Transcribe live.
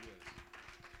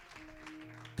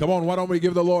Come on, why don't we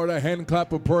give the Lord a hand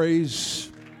clap of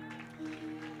praise?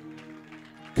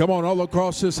 Come on, all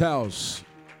across this house.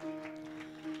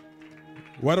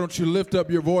 Why don't you lift up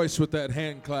your voice with that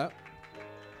hand clap?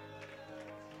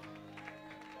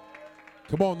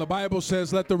 Come on, the Bible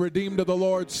says, let the redeemed of the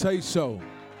Lord say so.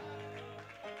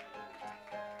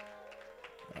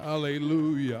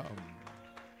 Hallelujah.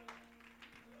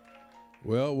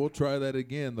 Well, we'll try that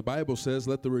again. The Bible says,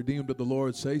 let the redeemed of the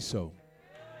Lord say so.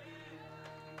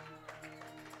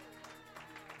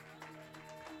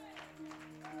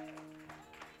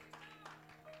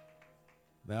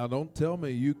 Now, don't tell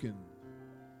me you can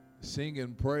sing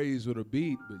and praise with a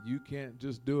beat, but you can't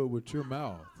just do it with your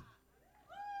mouth.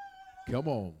 Come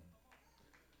on.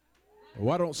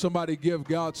 Why don't somebody give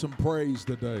God some praise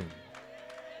today?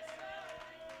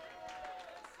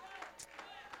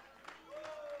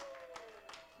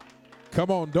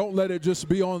 Come on, don't let it just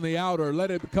be on the outer.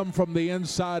 Let it come from the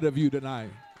inside of you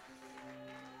tonight.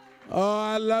 Oh,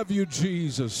 I love you,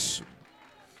 Jesus.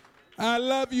 I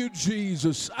love you,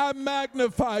 Jesus. I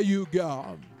magnify you,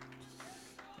 God.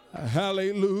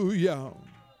 Hallelujah.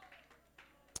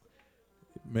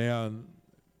 Man,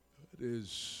 it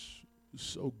is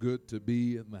so good to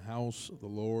be in the house of the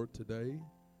Lord today.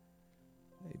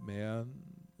 Amen.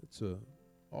 It's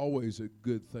always a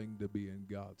good thing to be in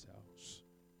God's house.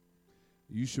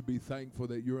 You should be thankful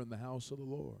that you're in the house of the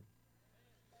Lord.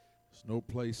 There's no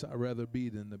place I'd rather be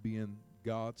than to be in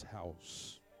God's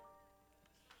house,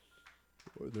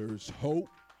 where there's hope,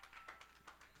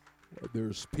 where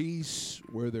there's peace,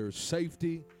 where there's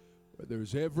safety, where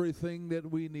there's everything that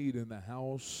we need in the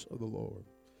house of the Lord.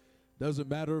 Doesn't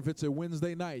matter if it's a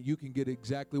Wednesday night, you can get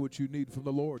exactly what you need from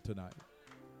the Lord tonight.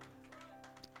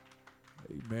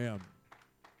 Amen.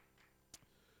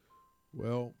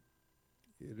 Well,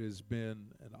 it has been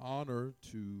an honor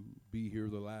to be here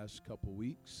the last couple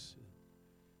weeks,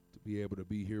 to be able to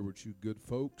be here with you good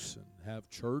folks and have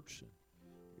church and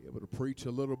be able to preach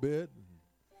a little bit and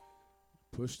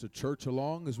push the church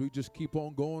along as we just keep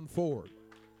on going forward.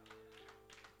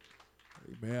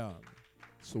 Amen.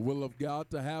 It's the will of God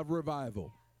to have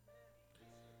revival.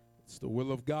 It's the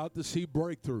will of God to see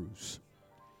breakthroughs.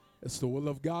 It's the will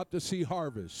of God to see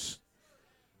harvest.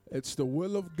 It's the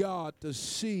will of God to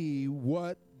see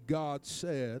what God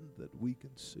said that we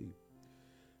can see.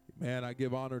 Man, I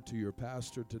give honor to your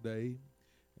pastor today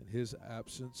in his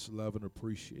absence. Love and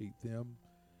appreciate them.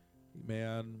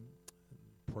 Amen.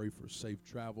 And pray for safe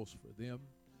travels for them.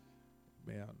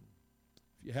 Amen.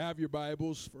 If you have your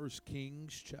Bibles, 1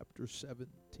 Kings chapter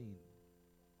 17.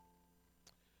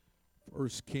 1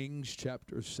 Kings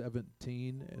chapter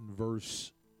 17 and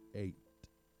verse 8.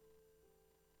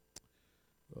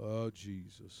 Oh,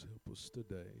 Jesus, help us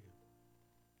today.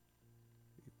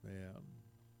 Amen.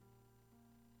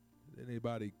 Did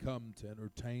anybody come to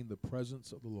entertain the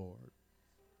presence of the Lord?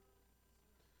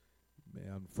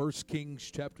 Amen. 1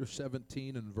 Kings chapter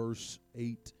 17 and verse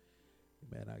 8.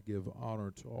 Amen. I give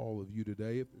honor to all of you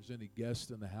today. If there's any guests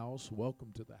in the house,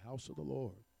 welcome to the house of the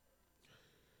Lord.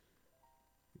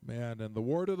 Amen. And the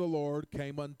word of the Lord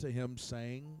came unto him,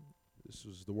 saying, this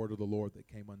was the word of the Lord that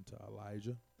came unto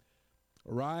Elijah.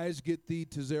 Arise, get thee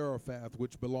to Zarephath,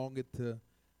 which belongeth to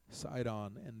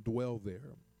Sidon, and dwell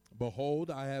there. Behold,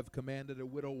 I have commanded a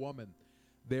widow woman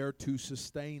there to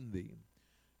sustain thee.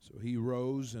 So he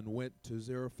rose and went to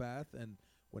Zarephath, and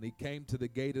when he came to the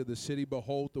gate of the city,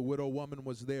 behold, the widow woman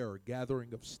was there,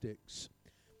 gathering of sticks.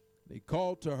 And he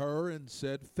called to her and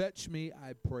said, fetch me,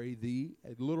 I pray thee,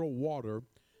 a little water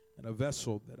in a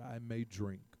vessel that I may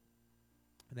drink.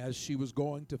 And as she was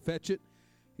going to fetch it,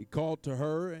 he called to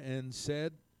her and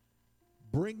said,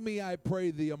 bring me, I pray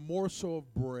thee, a morsel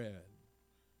of bread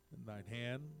in thine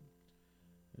hand.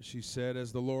 And she said,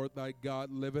 as the Lord thy God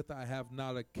liveth, I have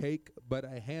not a cake, but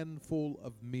a handful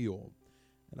of meal,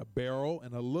 and a barrel,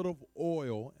 and a little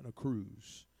oil, and a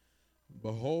cruse.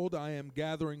 Behold, I am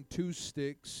gathering 2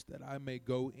 sticks, that I may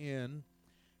go in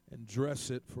and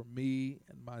dress it for me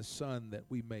and my son, that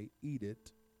we may eat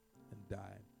it and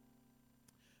die.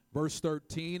 Verse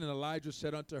 13, and Elijah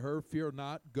said unto her, fear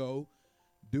not, go,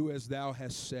 do as thou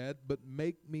hast said, but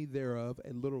make me thereof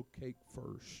a little cake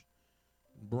first.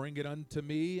 Bring it unto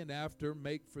me, and after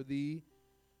make for thee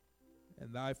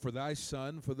and for thy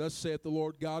son. For thus saith the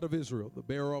Lord God of Israel, the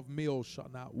bearer of meal shall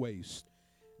not waste,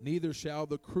 neither shall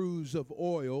the cruse of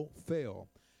oil fail,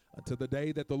 until the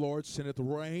day that the Lord sendeth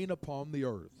rain upon the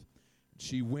earth. And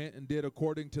she went and did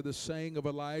according to the saying of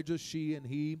Elijah. She and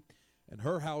he and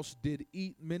her house did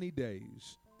eat many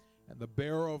days, and the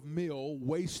bearer of meal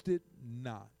wasted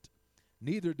not,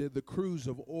 neither did the cruse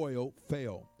of oil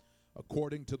fail,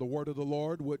 according to the word of the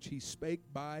Lord which he spake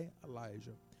by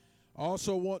Elijah. I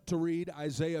also want to read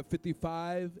Isaiah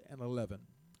 55 and 11.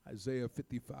 Isaiah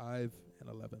 55 and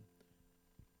 11.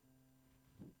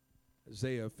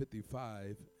 Isaiah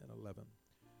 55 and 11.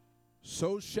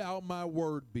 So shall my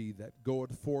word be that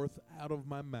goeth forth out of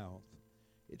my mouth.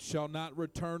 It shall not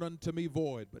return unto me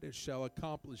void, but it shall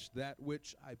accomplish that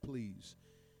which I please.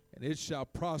 And it shall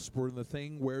prosper in the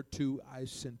thing whereto I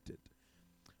sent it.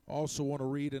 I also want to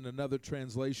read in another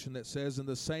translation that says, in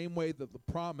the same way that the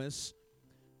promise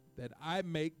that I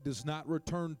make does not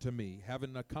return to me,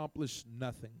 having accomplished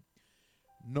nothing.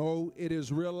 No, it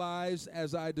is realized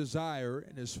as I desire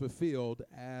and is fulfilled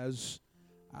as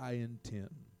I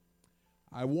intend.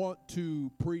 I want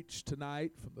to preach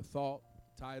tonight from the thought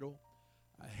title,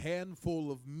 A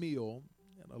Handful of Meal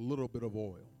and a Little Bit of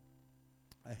Oil.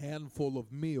 A handful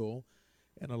of meal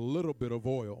and a little bit of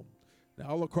oil. Now,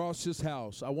 all across this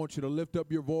house, I want you to lift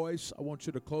up your voice. I want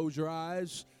you to close your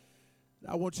eyes.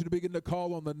 I want you to begin to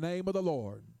call on the name of the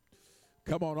Lord.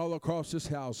 Come on, all across this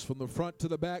house, from the front to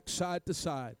the back, side to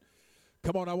side.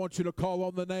 Come on, I want you to call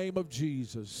on the name of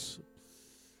Jesus.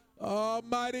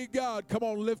 Almighty God, come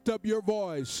on, lift up your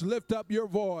voice. Lift up your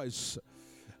voice.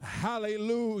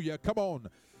 Hallelujah. Come on.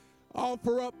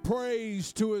 Offer up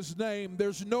praise to his name.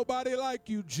 There's nobody like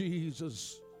you,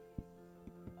 Jesus.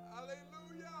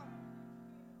 Hallelujah.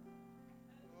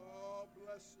 Oh,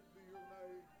 blessed be your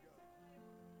name, God.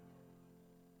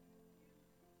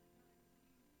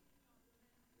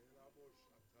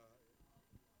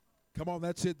 Come on,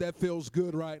 that's it. That feels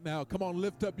good right now. Come on,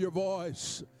 lift up your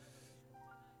voice.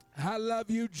 I love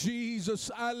you,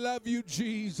 Jesus. I love you,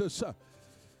 Jesus.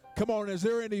 Come on, is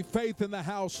there any faith in the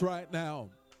house right now?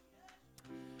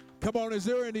 Come on, is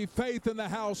there any faith in the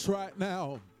house right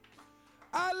now?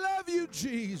 I love you,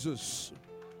 Jesus.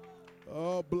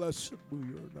 Oh, blessed be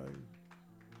your name.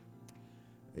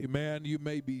 Amen. You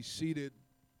may be seated.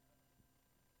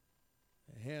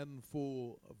 A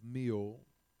handful of meal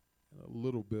and a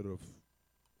little bit of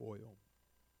oil.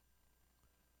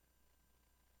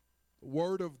 The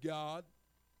Word of God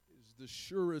is the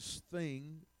surest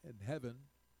thing in heaven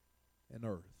and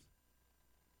earth.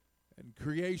 In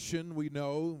creation, we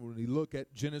know, when we look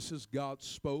at Genesis, God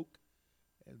spoke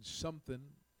and something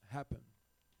happened.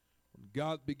 When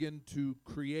God began to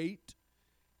create,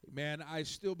 man, I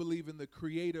still believe in the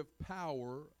creative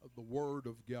power of the Word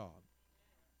of God.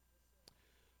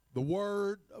 The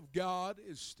Word of God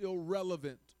is still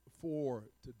relevant for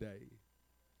today.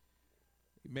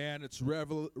 Man, it's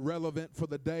relevant for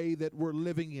the day that we're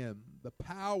living in. The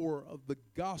power of the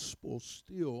gospel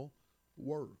still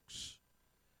works.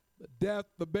 The death,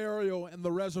 the burial, and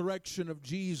the resurrection of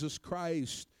Jesus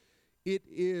Christ, it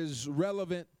is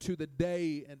relevant to the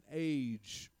day and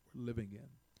age we're living in.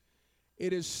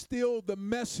 It is still the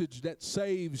message that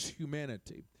saves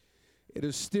humanity. It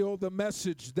is still the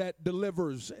message that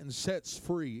delivers and sets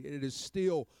free. It is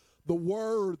still the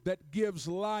word that gives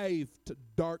life to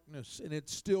darkness, and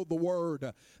it's still the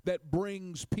word that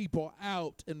brings people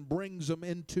out and brings them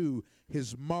into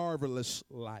his marvelous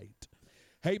light.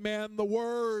 Hey, man, the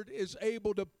word is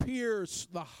able to pierce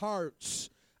the hearts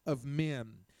of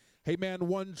men. Hey, man,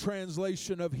 one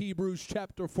translation of Hebrews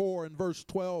chapter 4 and verse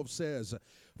 12 says,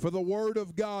 "For the word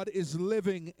of God is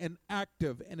living and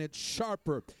active, and it's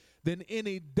sharper than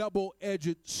any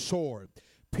double-edged sword,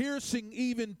 piercing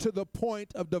even to the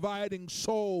point of dividing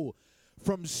soul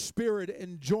from spirit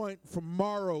and joint from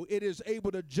marrow. It is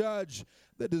able to judge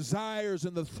the desires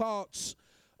and the thoughts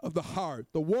of the heart."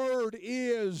 The word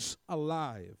is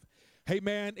alive. Hey,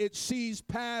 man, it sees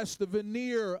past the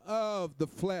veneer of the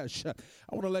flesh. I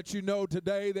want to let you know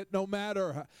today that no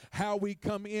matter how we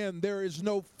come in, there is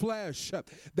no flesh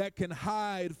that can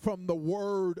hide from the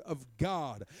Word of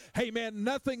God. Hey, man,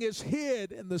 nothing is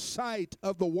hid in the sight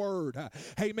of the Word.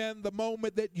 Hey, man, the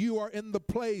moment that you are in the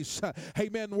place, hey,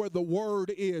 man, where the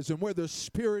Word is and where the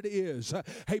Spirit is,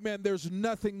 hey, man, there's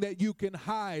nothing that you can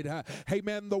hide. Hey,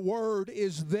 man, the Word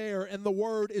is there, and the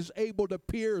Word is able to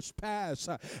pierce past,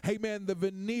 hey, man, the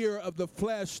veneer of the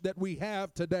flesh that we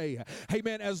have today. Hey,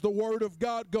 man, as the word of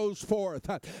God goes forth,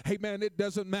 hey, man, it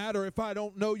doesn't matter if I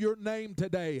don't know your name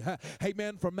today. Hey,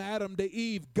 man, from Adam to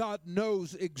Eve, God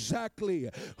knows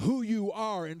exactly who you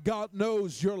are, and God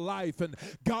knows your life, and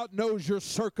God knows your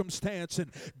circumstance, and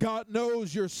God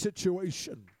knows your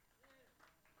situation.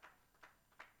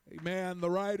 Amen.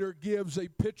 The writer gives a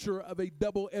picture of a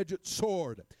double-edged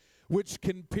sword. which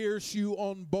can pierce you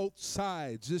on both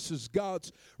sides. This is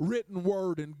God's written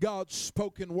word and God's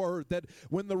spoken word, that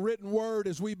when the written word,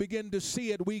 as we begin to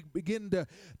see it, we begin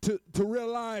to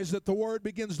realize that the word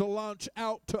begins to launch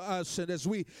out to us. And as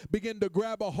we begin to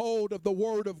grab a hold of the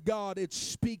word of God, it's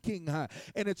speaking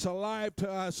and it's alive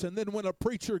to us. And then when a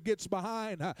preacher gets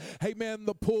behind, amen,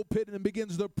 the pulpit and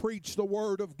begins to preach the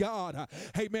word of God,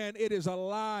 amen, it is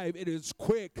alive, it is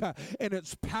quick, and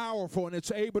it's powerful, and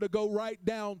it's able to go right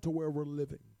down to where we're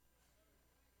living.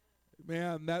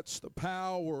 Amen. That's the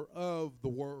power of the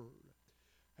word.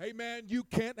 Amen. You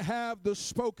can't have the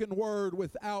spoken word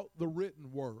without the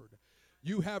written word.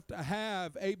 You have to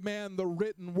have, amen, the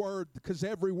written word, because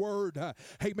every word,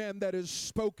 amen, that is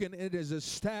spoken, it is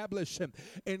established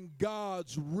in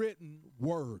God's written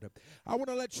word. I want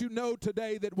to let you know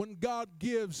today that when God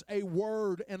gives a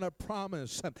word and a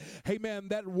promise, amen,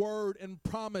 that word and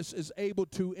promise is able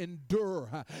to endure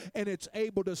and it's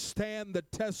able to stand the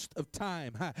test of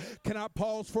time. Can I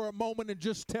pause for a moment and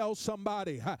just tell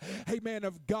somebody, amen,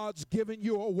 if God's given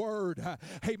you a word,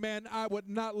 amen, I would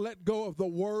not let go of the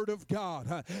word of God.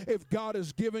 If God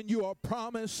has given you a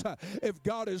promise, if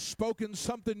God has spoken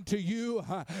something to you,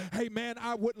 amen,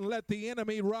 I wouldn't let the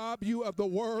enemy rob you of the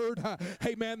word,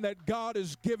 amen, that God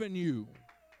has given you.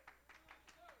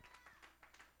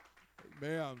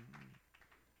 Amen.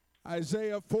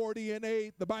 Isaiah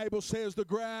 40:8, the Bible says, the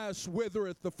grass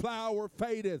withereth, the flower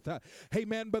fadeth.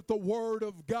 Amen. But the word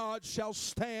of God shall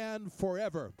stand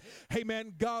forever.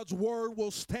 Amen. God's word will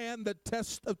stand the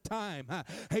test of time.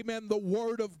 Amen. The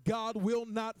word of God will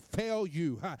not fail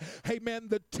you. Amen.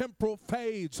 The temporal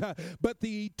fades, but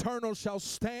the eternal shall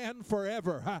stand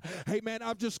forever. Amen.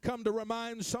 I've just come to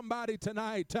remind somebody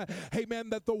tonight, amen,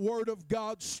 that the word of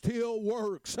God still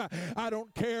works. I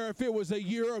don't care if it was a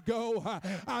year ago.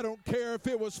 I don't care if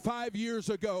it was 5 years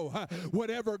ago.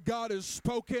 Whatever God has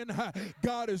spoken,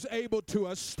 God is able to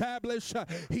establish.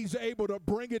 He's able to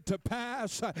bring it to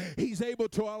pass. He's able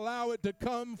to allow it to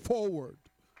come forward.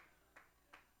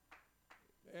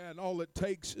 And all it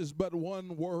takes is but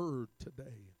one word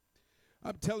today.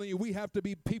 I'm telling you, we have to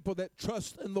be people that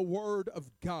trust in the word of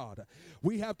God.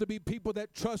 We have to be people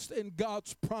that trust in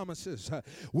God's promises.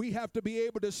 We have to be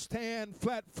able to stand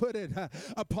flat-footed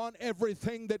upon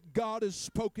everything that God has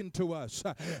spoken to us.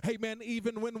 Amen.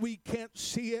 Even when we can't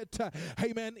see it.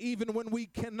 Amen. Even when we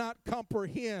cannot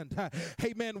comprehend.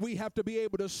 Amen. We have to be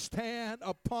able to stand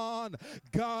upon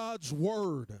God's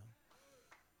word.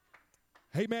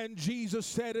 Amen. Jesus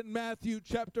said in Matthew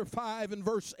chapter 5 and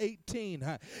verse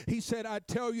 18, he said, I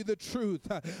tell you the truth,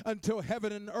 until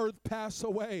heaven and earth pass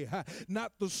away,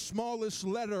 not the smallest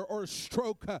letter or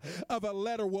stroke of a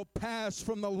letter will pass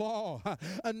from the law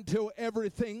until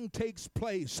everything takes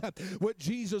place. What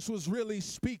Jesus was really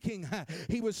speaking,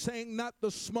 he was saying not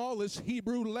the smallest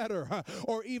Hebrew letter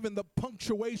or even the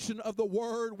punctuation of the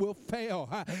word will fail.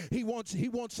 He wants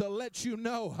to let you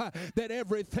know that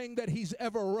everything that he's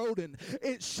ever wrote in,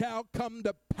 it shall come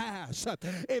to pass.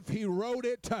 If he wrote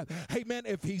it, amen,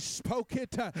 if he spoke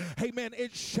it, amen,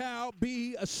 it shall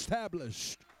be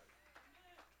established.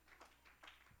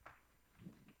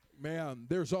 Man,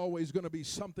 there's always going to be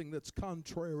something that's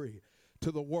contrary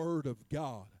to the word of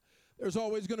God. There's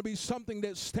always going to be something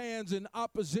that stands in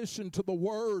opposition to the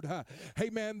word,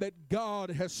 amen, that God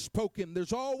has spoken.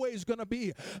 There's always going to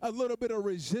be a little bit of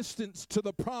resistance to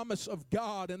the promise of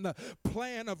God and the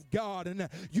plan of God. And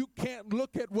you can't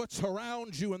look at what's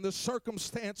around you and the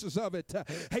circumstances of it.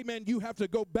 Amen. You have to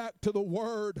go back to the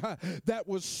word that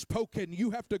was spoken.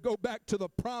 You have to go back to the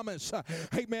promise,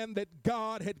 amen, that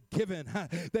God had given.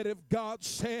 That if God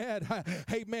said,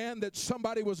 amen, that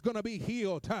somebody was going to be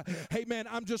healed, amen,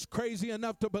 I'm just crazy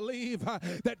enough to believe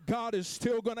that God is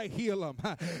still going to heal them.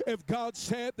 If God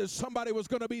said that somebody was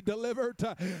going to be delivered,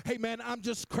 amen, I'm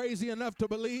just crazy enough to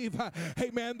believe,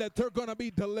 amen, that they're going to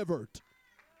be delivered.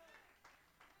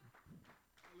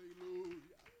 Hallelujah.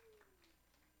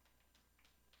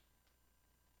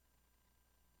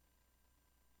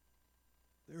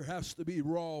 There has to be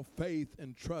raw faith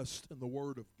and trust in the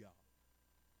word of God.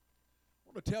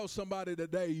 I want to tell somebody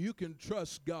today, you can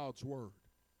trust God's word.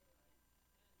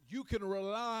 You can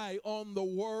rely on the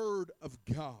word of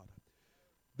God.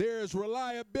 There's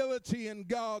reliability in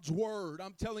God's word.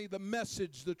 I'm telling you the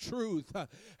message, the truth.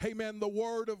 Amen. The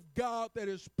word of God that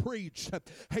is preached.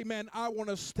 Amen. I want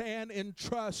to stand in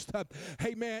trust.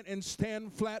 Amen. And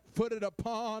stand flat-footed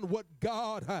upon what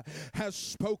God has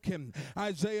spoken.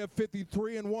 Isaiah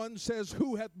 53:1 says,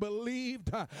 who hath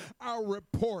believed our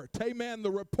report? Amen.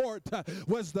 The report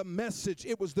was the message.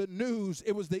 It was the news.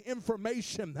 It was the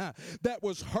information that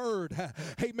was heard.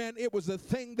 Amen. It was the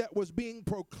thing that was being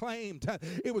proclaimed.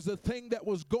 It It was a thing that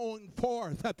was going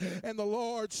forth. And the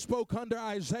Lord spoke unto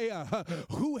Isaiah,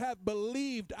 who have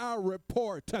believed our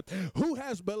report? Who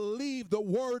has believed the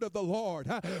word of the Lord?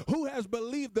 Who has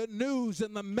believed the news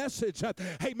and the message,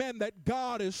 amen, that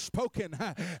God has spoken?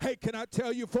 Hey, can I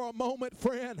tell you for a moment,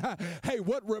 friend, hey,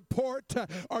 what report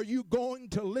are you going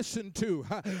to listen to?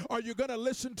 Are you going to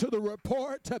listen to the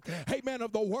report, amen,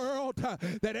 of the world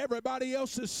that everybody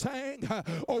else is saying?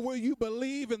 Or will you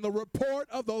believe in the report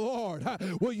of the Lord?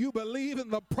 Will you believe in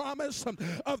the promise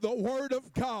of the word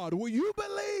of God? Will you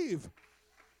believe?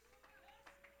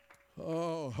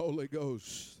 Oh, Holy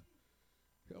Ghost,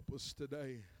 help us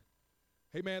today.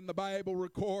 Amen. The Bible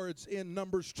records in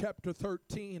Numbers chapter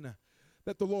 13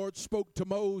 that the Lord spoke to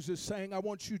Moses saying, I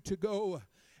want you to go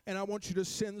and I want you to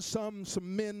send some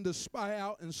men to spy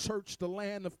out and search the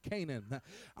land of Canaan.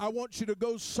 I want you to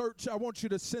go search. I want you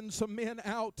to send some men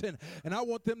out and I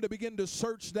want them to begin to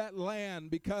search that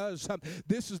land, because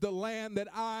this is the land that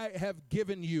I have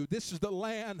given you. This is the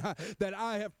land that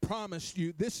I have promised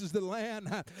you. This is the land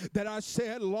that I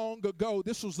said long ago.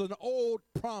 This was an old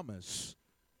promise.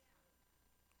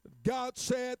 God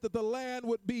said that the land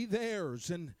would be theirs,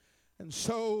 and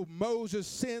so Moses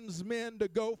sends men to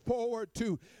go forward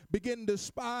to begin to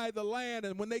spy the land.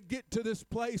 And when they get to this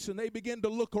place and they begin to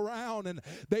look around and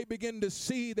they begin to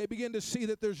see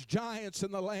that there's giants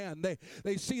in the land.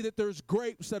 They see that there's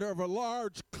grapes that are of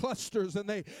large clusters, and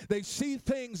they see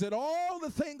things, that all the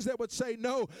things that would say,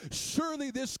 no, surely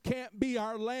this can't be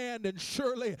our land, and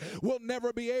surely we'll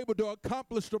never be able to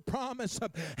accomplish the promise,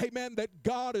 amen, that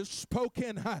God has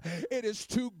spoken. It is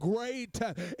too great.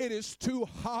 It is too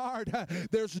hard.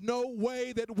 There's no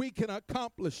way that we can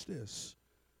accomplish this.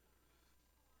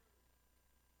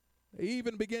 They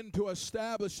even begin to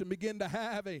establish and begin to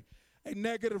have a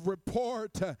negative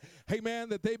report, amen,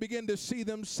 that they begin to see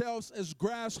themselves as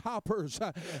grasshoppers,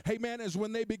 amen, as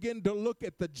when they begin to look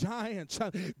at the giants.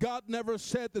 God never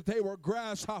said that they were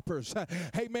grasshoppers,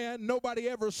 amen. Nobody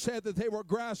ever said that they were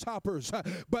grasshoppers,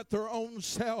 but their own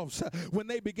selves. When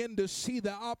they begin to see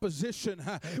the opposition,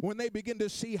 when they begin to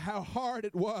see how hard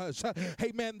it was,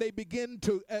 amen, they begin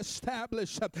to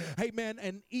establish, amen,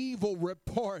 an evil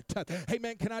report.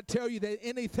 Amen. Can I tell you that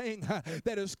anything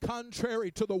that is contrary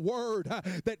to the word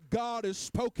that God has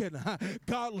spoken,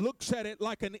 God looks at it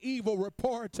like an evil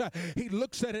report. He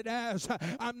looks at it as,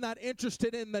 I'm not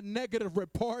interested in the negative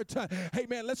report.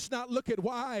 Amen. Let's not look at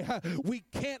why we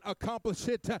can't accomplish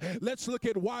it. Let's look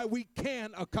at why we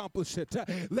can accomplish it.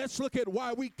 Let's look at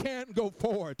why we can go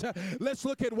forward. Let's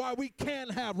look at why we can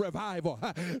have revival.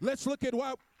 Let's look at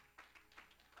why.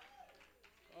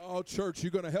 Oh, church,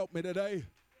 you're going to help me today.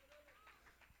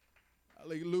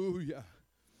 Hallelujah.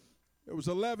 There was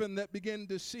 11 that began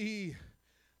to see,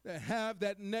 that have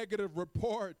that negative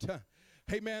report.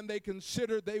 Amen. They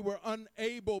considered they were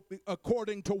unable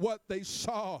according to what they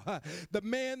saw. The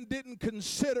man didn't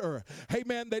consider,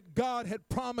 amen, that God had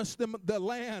promised them the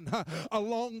land a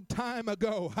long time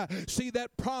ago. See,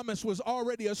 that promise was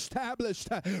already established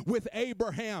with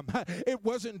Abraham. It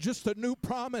wasn't just a new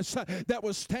promise that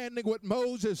was standing with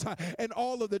Moses and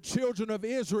all of the children of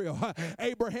Israel.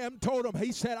 Abraham told him,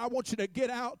 he said, I want you to get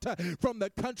out from the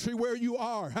country where you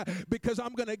are, because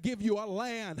I'm going to give you a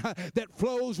land that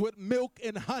flows with milk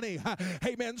and honey.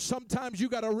 Amen. Sometimes you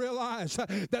got to realize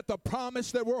that the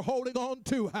promise that we're holding on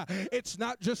to, it's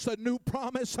not just a new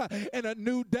promise in a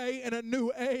new day and a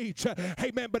new age.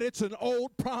 Amen. But it's an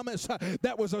old promise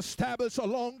that was established a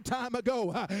long time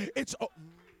ago. It's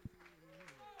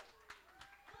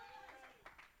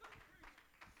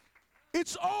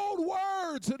old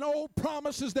words and old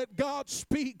promises that God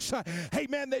speaks,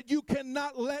 amen, that you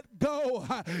cannot let go.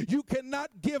 You cannot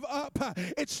give up.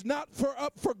 It's not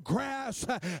up for grabs.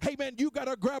 Amen. You got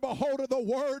to grab a hold of the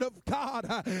word of God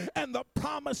and the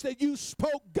promise that you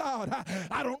spoke, God.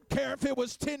 I don't care if it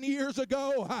was 10 years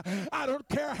ago. I don't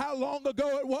care how long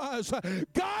ago it was.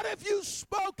 God, if you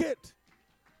spoke it,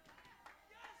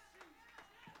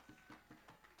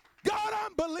 God,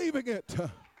 I'm believing it.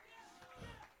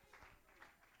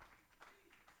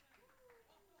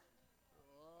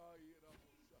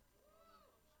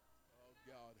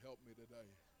 Help me today.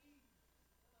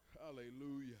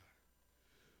 Hallelujah.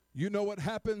 You know what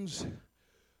happens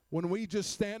When we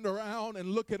just stand around and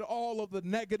look at all of the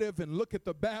negative and look at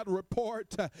the bad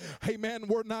report, amen,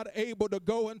 we're not able to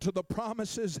go into the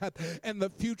promises and the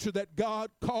future that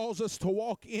God calls us to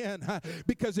walk in,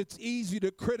 because it's easy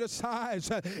to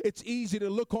criticize. It's easy to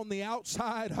look on the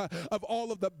outside of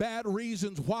all of the bad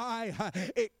reasons why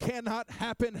it cannot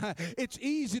happen. It's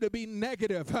easy to be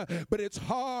negative, but it's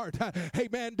hard,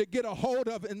 amen, to get a hold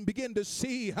of and begin to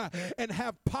see and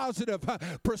have positive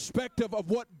perspective of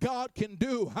what God can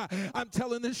do. I'm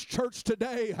telling this church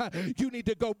today, you need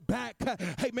to go back,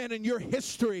 amen, in your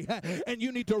history, and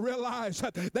you need to realize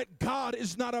that God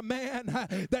is not a man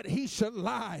that he should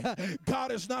lie.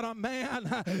 God is not a man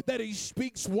that he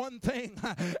speaks one thing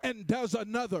and does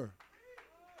another.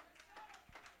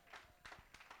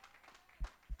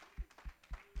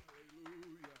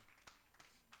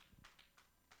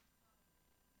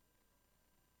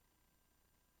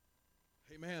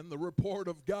 Amen. The report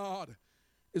of God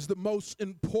is the most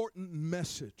important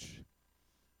message.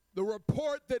 The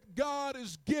report that God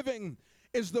is giving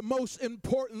is the most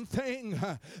important thing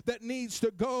that needs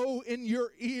to go in your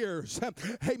ears.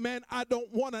 Amen. I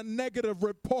don't want a negative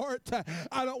report.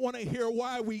 I don't want to hear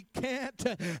why we can't.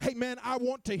 Amen. I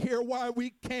want to hear why we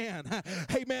can.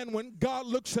 Amen. When God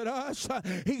looks at us,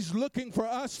 he's looking for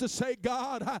us to say,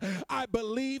 God, I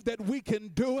believe that we can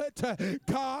do it.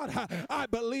 God, I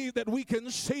believe that we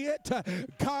can see it.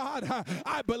 God,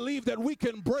 I believe that we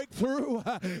can break through.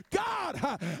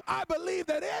 God, I believe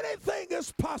that anything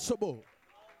is possible.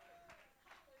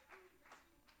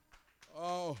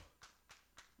 Oh,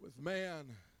 with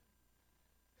man,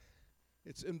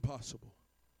 it's impossible.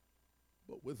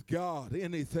 But with God,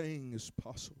 anything is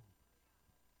possible.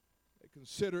 They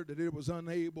considered that it was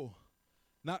unable,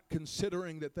 not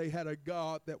considering that they had a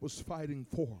God that was fighting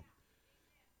for them.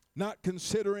 Not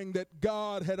considering that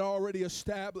God had already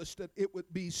established that it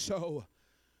would be so.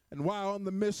 And while in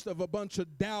the midst of a bunch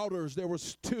of doubters, there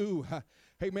was two.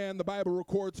 Amen. The Bible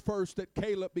records first that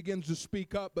Caleb begins to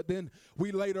speak up, but then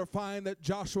we later find that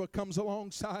Joshua comes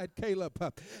alongside Caleb.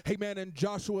 Amen. And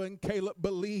Joshua and Caleb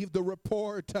believed the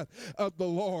report of the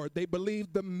Lord. They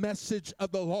believed the message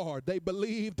of the Lord. They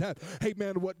believed,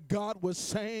 amen, what God was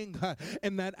saying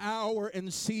in that hour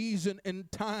and season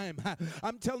and time.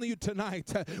 I'm telling you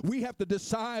tonight, we have to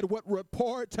decide what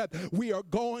report we are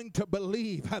going to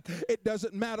believe. It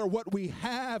doesn't matter what we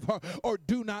have or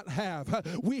do not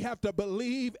have. We have to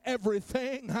believe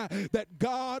everything that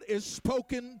God is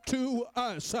spoken to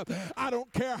us. I don't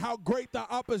care how great the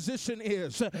opposition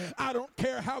is. I don't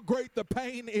care how great the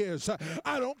pain is.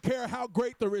 I don't care how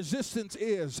great the resistance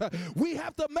is. We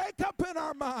have to make up in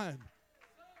our mind.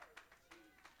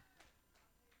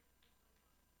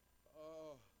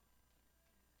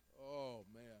 Oh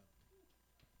man.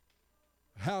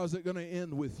 How is it going to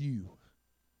end with you?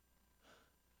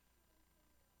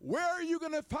 Where are you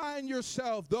going to find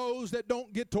yourself? Those that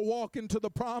don't get to walk into the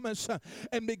promise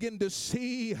and begin to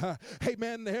see,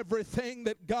 amen, everything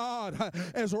that God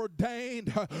has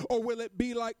ordained, or will it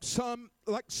be like some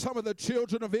of the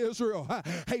children of Israel,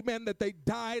 amen, that they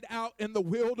died out in the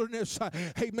wilderness,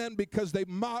 amen, because they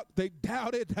mocked, they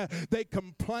doubted, they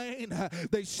complained,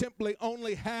 they simply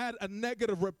only had a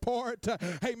negative report,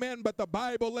 amen. But the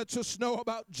Bible lets us know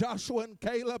about Joshua and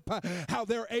Caleb, how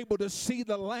they're able to see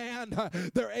the land,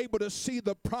 they're able to see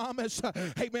the promise,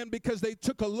 amen, because they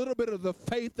took a little bit of the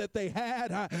faith that they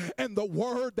had and the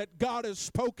word that God has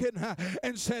spoken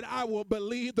and said, I will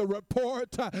believe the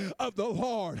report of the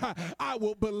Lord. I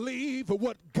will believe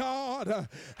what God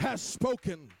has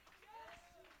spoken.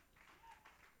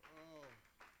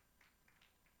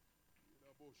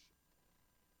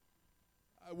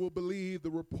 I will believe the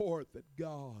report that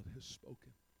God has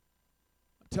spoken.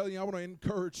 I'm telling you, I want to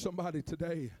encourage somebody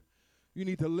today. You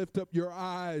need to lift up your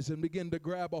eyes and begin to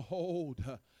grab a hold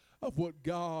of what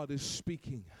God is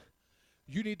speaking.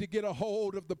 You need to get a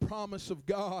hold of the promise of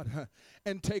God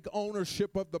and take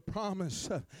ownership of the promise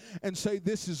and say,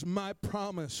 this is my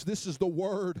promise. This is the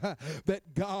word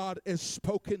that God has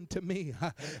spoken to me.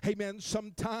 Amen.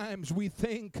 Sometimes we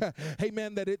think,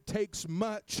 amen, that it takes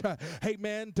much,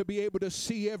 amen, to be able to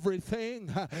see everything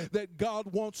that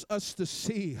God wants us to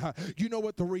see. You know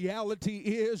what the reality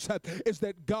is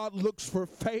that God looks for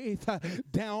faith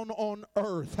down on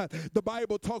earth. The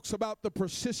Bible talks about the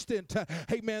persistent,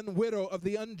 amen, widow of of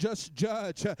the unjust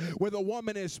judge, where the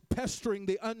woman is pestering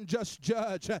the unjust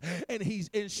judge,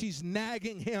 and she's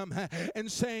nagging him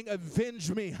and saying,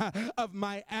 avenge me of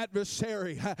my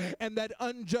adversary. And that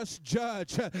unjust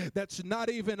judge, that's not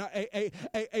even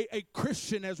a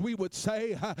Christian, as we would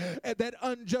say, that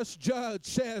unjust judge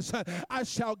says, I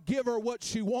shall give her what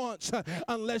she wants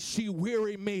unless she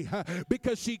weary me,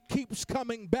 because she keeps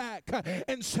coming back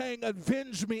and saying,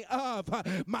 avenge me of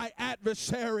my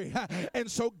adversary. And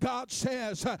so God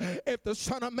says, if the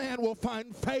Son of Man will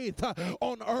find faith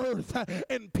on earth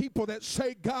in people that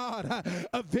say, God,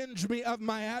 avenge me of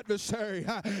my adversary.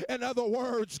 In other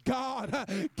words, God,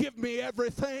 give me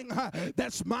everything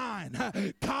that's mine.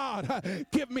 God,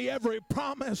 give me every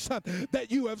promise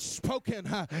that you have spoken.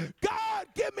 God,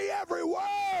 give me every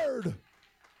word.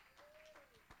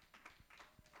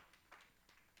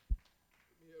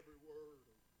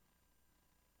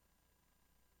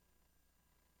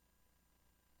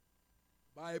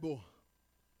 Bible,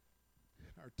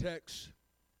 our text,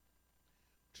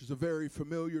 which is a very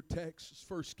familiar text, is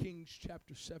 1 Kings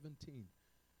chapter 17.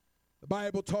 The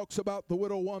Bible talks about the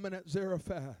widow woman at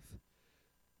Zarephath.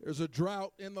 There's a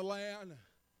drought in the land.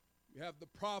 You have the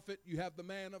prophet, you have the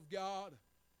man of God,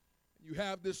 you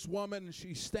have this woman, and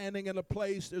she's standing in a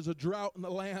place. There's a drought in the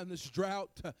land. This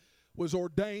drought was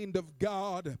ordained of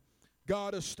God.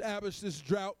 God established this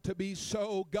drought to be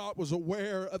so. God was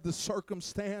aware of the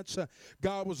circumstance.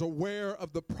 God was aware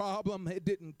of the problem. It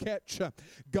didn't catch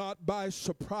God by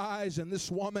surprise. And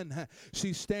this woman,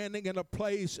 she's standing in a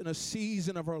place, in a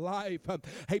season of her life.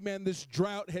 Amen. This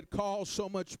drought had caused so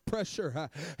much pressure.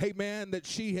 Amen. That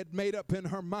she had made up in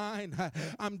her mind,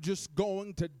 I'm just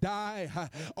going to die.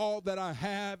 All that I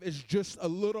have is just a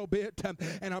little bit,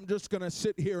 and I'm just going to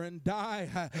sit here and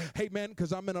die. Amen.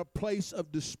 Because I'm in a place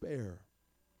of despair.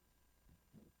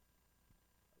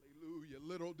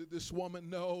 Little did this woman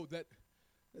know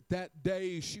that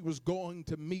day she was going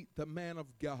to meet the man of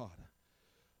God.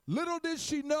 Little did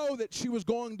she know that she was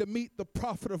going to meet the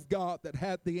prophet of God that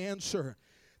had the answer,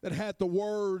 that had the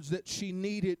words that she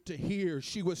needed to hear.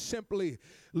 She was simply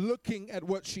looking at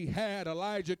what she had.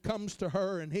 Elijah comes to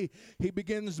her, and he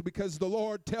begins, because the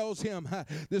Lord tells him,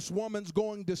 this woman's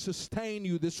going to sustain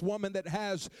you. This woman that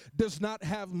does not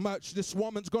have much. This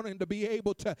woman's going to be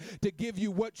able to give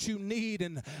you what you need.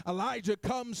 And Elijah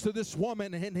comes to this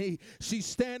woman, and she's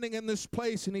standing in this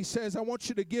place, and he says, I want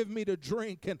you to give me to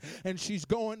drink. And she's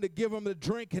going to give him the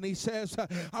drink, and he says,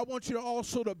 I want you to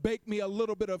also to bake me a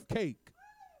little bit of cake.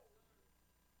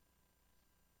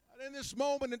 In this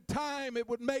moment in time, it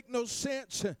would make no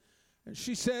sense. And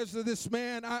she says to this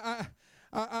man,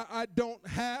 I don't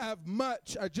have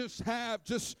much. I just have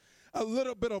a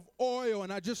little bit of oil,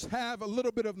 and I just have a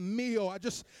little bit of meal. I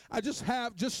just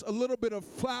have just a little bit of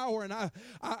flour, and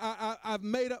I've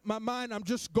made up my mind. I'm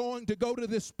just going to go to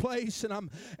this place, and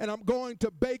I'm going to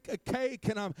bake a cake,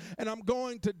 and I'm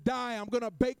going to die. I'm going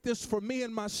to bake this for me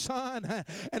and my son,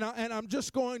 and I'm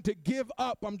just going to give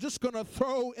up. I'm just going to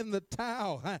throw in the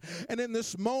towel. And in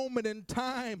this moment in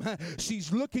time,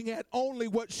 she's looking at only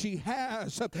what she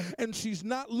has, and she's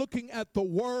not looking at the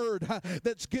word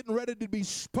that's getting ready to be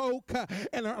spoken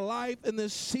in our life in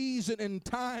this season in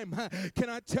time.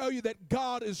 Can I tell you that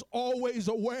God is always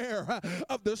aware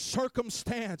of the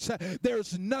circumstance?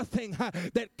 There's nothing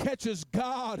that catches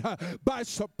God by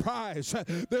surprise.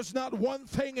 There's not one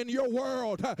thing in your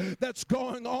world that's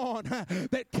going on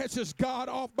that catches God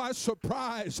off by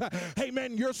surprise.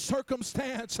 Amen. Your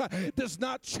circumstance does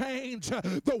not change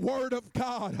the word of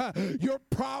God. Your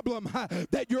problem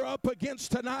that you're up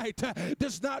against tonight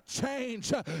does not change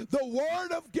the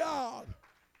word of God.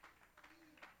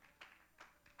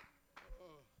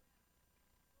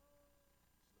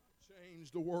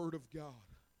 Change the word of God.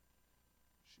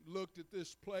 She looked at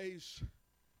this place.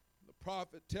 The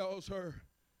prophet tells her,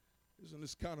 isn't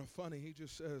this kind of funny? He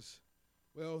just says,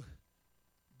 well,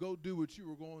 go do what you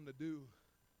were going to do,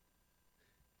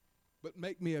 but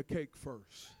make me a cake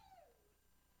first.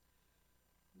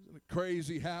 Isn't it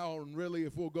crazy how, and really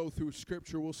if we'll go through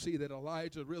Scripture, we'll see that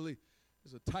Elijah really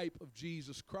is a type of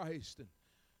Jesus Christ.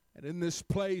 And in this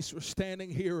place, we're standing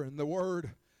here, and the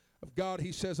word of God,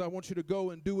 he says, I want you to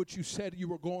go and do what you said you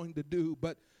were going to do.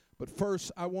 But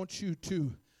first, I want you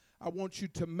to I want you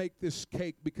to make this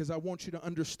cake because I want you to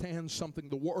understand something.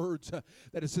 The words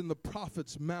that is in the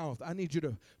prophet's mouth. I need you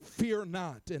to fear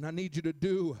not, and I need you to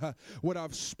do what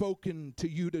I've spoken to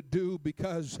you to do,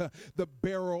 because the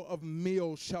barrel of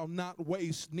meal shall not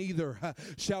waste, neither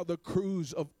shall the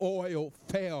cruse of oil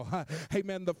fail.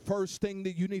 Amen. The first thing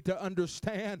that you need to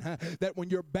understand, that when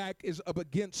your back is up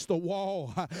against the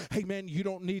wall, amen, you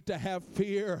don't need to have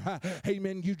fear.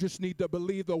 Amen. You just need to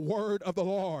believe the word of the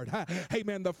Lord.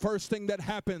 Amen. The first thing that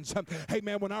happens,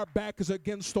 amen, when our back is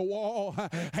against the wall,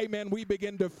 amen, we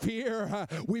begin to fear,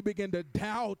 we begin to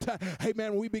doubt,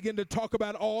 amen, we begin to talk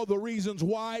about all the reasons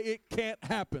why it can't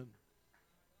happen.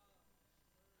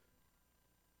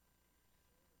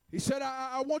 He said,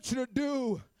 I want you to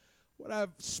do what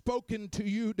I've spoken to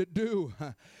you to do.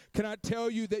 Can I tell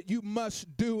you that you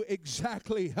must do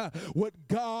exactly what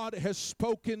God has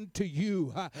spoken to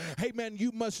you? Amen.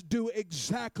 You must do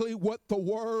exactly what the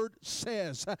word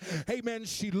says. Amen.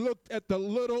 She looked at the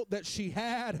little that she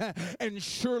had, and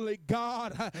surely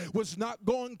God was not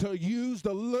going to use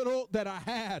the little that I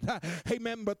had.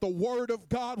 Amen. But the word of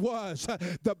God was,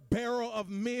 the barrel of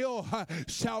meal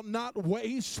shall not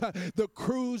waste, the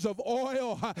cruse of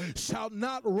oil shall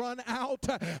not run out,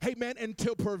 amen,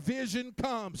 until provision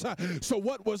comes. So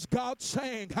what was God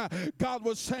saying? God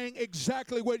was saying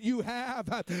exactly what you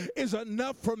have is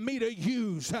enough for me to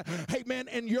use. Amen.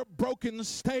 In your broken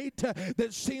state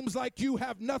that seems like you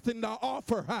have nothing to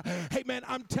offer, amen,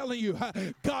 I'm telling you,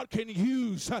 God can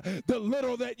use the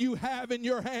little that you have in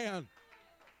your hand.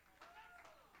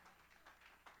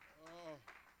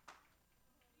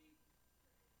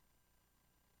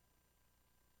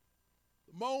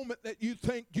 The moment that you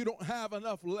think you don't have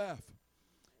enough left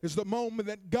is the moment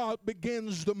that God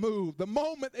begins to move. The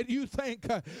moment that you think,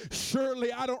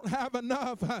 surely I don't have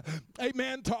enough,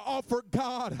 amen, to offer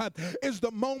God, is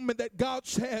the moment that God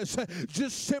says,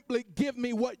 just simply give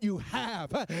me what you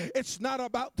have. It's not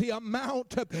about the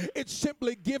amount, it's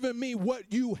simply giving me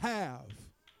what you have.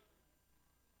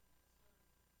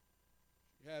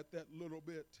 She had that little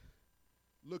bit,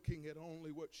 looking at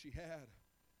only what she had,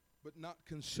 but not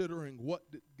considering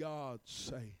what did God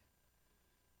say.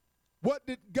 What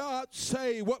did God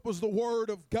say? What was the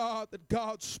word of God that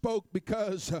God spoke?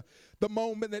 Because the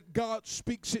moment that God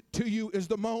speaks it to you is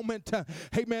the moment,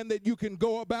 amen, that you can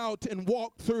go about and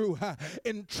walk through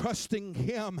in trusting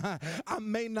Him. I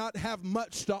may not have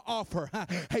much to offer.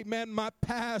 Amen. My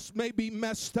past may be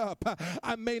messed up.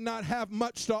 I may not have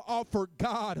much to offer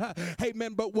God.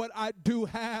 Amen. But what I do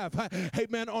have,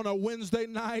 amen, on a Wednesday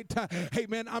night,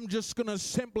 amen, I'm just going to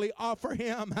simply offer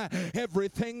Him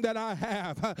everything that I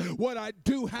have. What I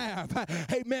do have,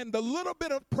 amen, the little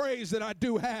bit of praise that I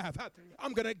do have,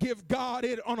 I'm going to give God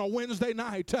it on a Wednesday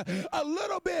night. A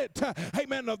little bit,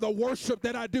 amen, of the worship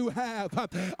that I do have,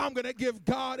 I'm going to give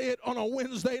God it on a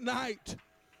Wednesday night.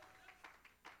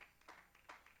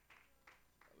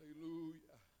 Hallelujah.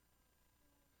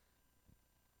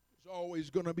 There's always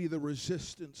going to be the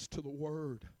resistance to the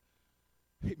word.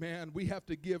 Amen. We have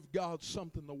to give God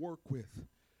something to work with.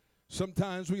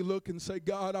 Sometimes we look and say,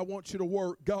 God, I want you to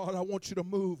work. God, I want you to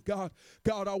move. God,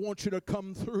 I want you to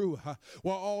come through.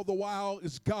 While all the while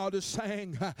is God is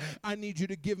saying, I need you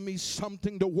to give me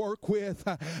something to work with.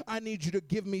 I need you to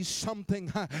give me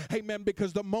something. Amen.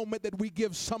 Because the moment that we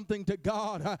give something to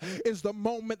God is the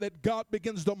moment that God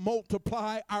begins to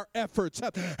multiply our efforts.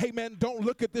 Amen. Don't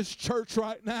look at this church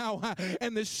right now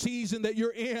and this season that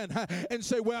you're in and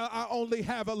say, well, I only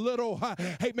have a little.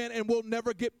 Amen. And we'll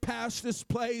never get past this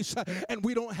place. And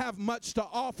we don't have much to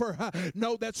offer.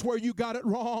 No, that's where you got it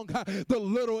wrong. The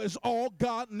little is all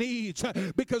God needs,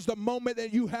 because the moment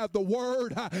that you have the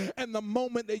word and the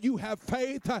moment that you have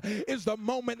faith is the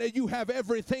moment that you have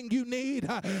everything you need,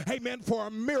 amen, for a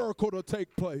miracle to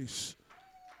take place.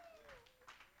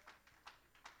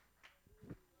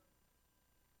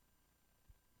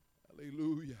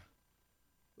 Hallelujah.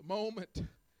 The moment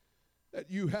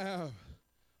that you have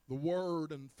the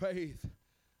word and faith,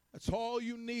 that's all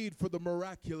you need for the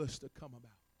miraculous to come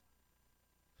about.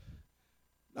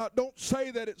 Now, don't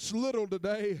say that it's little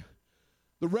today.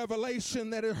 The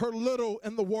revelation that her little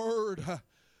in the word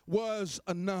was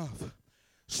enough.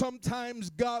 Sometimes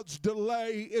God's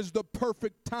delay is the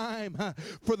perfect time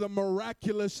for the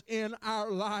miraculous in our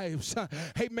lives.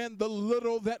 Amen. The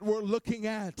little that we're looking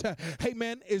at,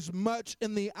 amen, is much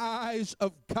in the eyes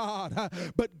of God.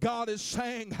 But God is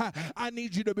saying, I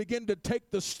need you to begin to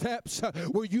take the steps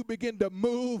where you begin to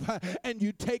move and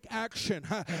you take action.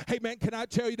 Amen. Can I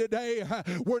tell you today,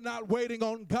 we're not waiting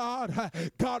on God.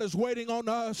 God is waiting on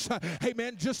us.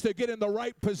 Amen. Just to get in the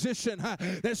right position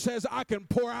that says, I can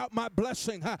pour out my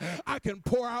blessing. blessing. I can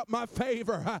pour out my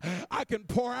favor. I can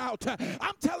pour out.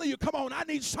 I'm telling you, come on, I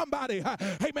need somebody,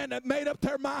 amen, that made up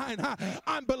their mind.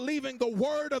 I'm believing the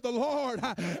word of the Lord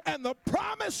and the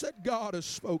promise that God has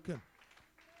spoken.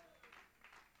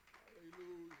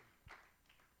 Hallelujah.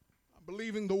 I'm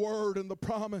believing the word and the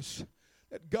promise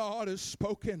that God has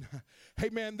spoken.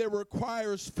 Amen. There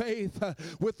requires faith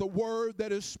with the word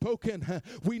that is spoken.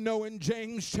 We know in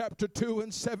James chapter 2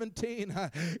 and 17,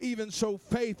 even so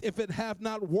faith, if it have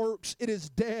not works, it is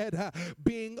dead,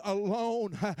 being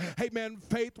alone. Amen.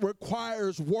 Faith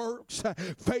requires works.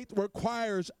 Faith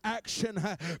requires action.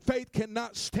 Faith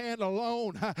cannot stand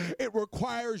alone. It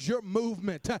requires your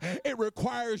movement. It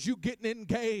requires you getting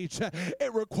engaged.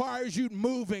 It requires you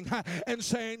moving and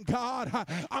saying, God,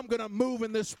 I'm going to move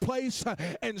in this place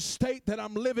and state that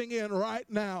I'm living in right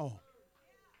now.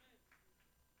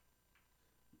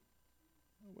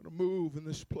 I'm going to move in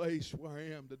this place where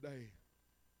I am today.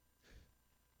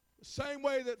 The same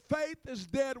way that faith is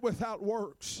dead without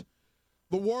works,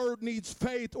 the word needs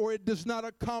faith or it does not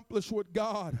accomplish what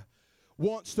God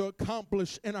wants to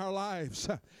accomplish in our lives.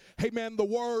 Amen. The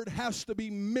word has to be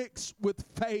mixed with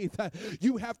faith.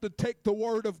 You have to take the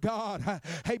word of God,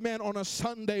 amen, on a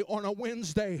Sunday, on a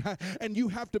Wednesday, and you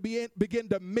have to begin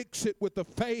to mix it with the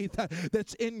faith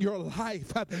that's in your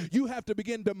life. You have to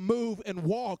begin to move and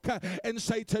walk and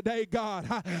say, today, God,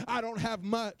 I don't have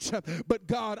much, but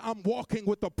God, I'm walking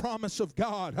with the promise of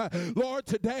God. Lord,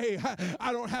 today,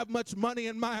 I don't have much money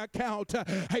in my account,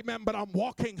 amen, but I'm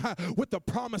walking with the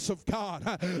promise of God.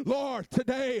 Lord,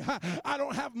 today I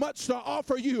don't have much to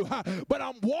offer you, but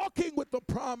I'm walking with the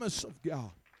promise of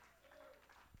God.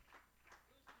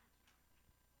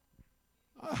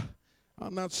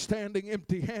 I'm not standing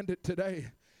empty-handed today.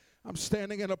 I'm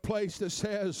standing in a place that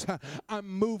says, I'm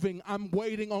moving, I'm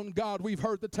waiting on God. We've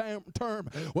heard the term,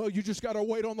 well, you just got to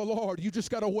wait on the Lord. You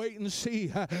just got to wait and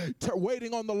see.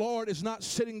 Waiting on the Lord is not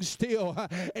sitting still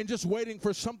and just waiting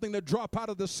for something to drop out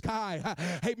of the sky.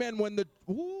 Amen. When the,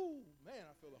 man,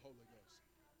 I feel the Holy Ghost.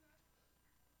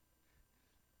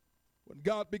 When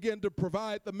God began to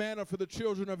provide the manna for the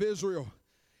children of Israel,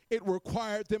 it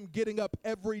required them getting up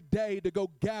every day to go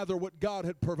gather what God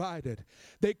had provided.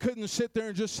 They couldn't sit there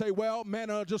and just say, well,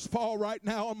 manna will just fall right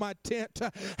now on my tent.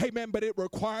 Amen. But it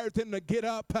required them to get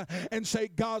up and say,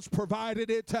 God's provided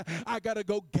it. I got to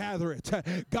go gather it.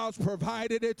 God's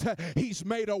provided it. He's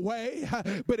made a way.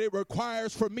 But it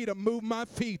requires for me to move my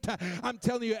feet. I'm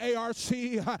telling you, ARC,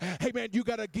 amen, you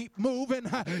got to keep moving.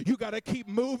 You got to keep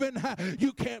moving.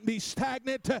 You can't be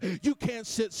stagnant. You can't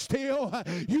sit still.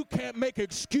 You can't make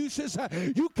excuses.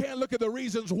 You can't look at the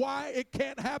reasons why it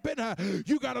can't happen.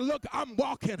 You got to look, I'm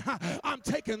walking. I'm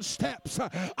taking steps.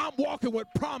 I'm walking with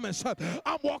promise.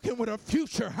 I'm walking with a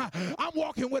future. I'm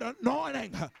walking with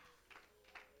anointing. Hallelujah.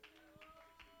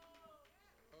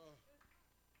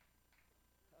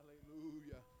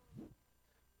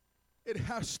 It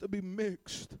has to be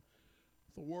mixed.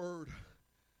 The word.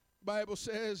 The Bible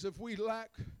says if we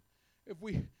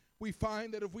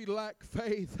find that if we lack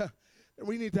faith,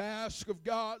 we need to ask of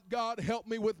God, God, help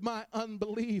me with my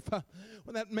unbelief.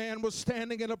 When that man was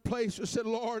standing in a place and said,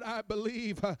 Lord, I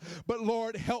believe, but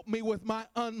Lord, help me with my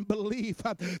unbelief.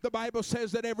 The Bible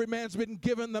says that every man's been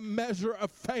given the measure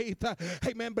of faith.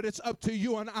 Amen, but it's up to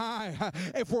you and I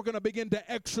if we're going to begin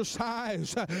to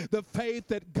exercise the faith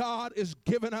that God has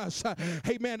given us.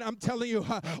 Amen, I'm telling you,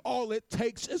 all it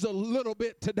takes is a little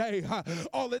bit today.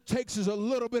 All it takes is a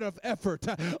little bit of effort.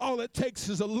 All it takes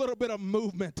is a little bit of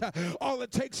movement. All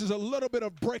it takes is a little bit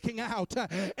of breaking out,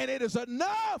 and it is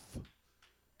enough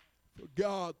for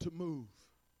God to move.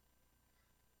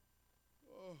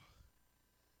 Oh.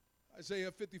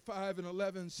 Isaiah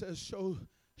 55:11 says, so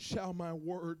shall my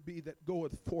word be that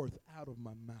goeth forth out of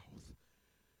my mouth.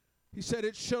 He said,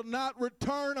 it shall not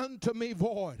return unto me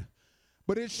void,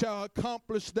 but it shall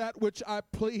accomplish that which I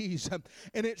please,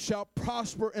 and it shall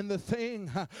prosper in the thing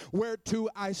whereto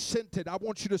I sent it. I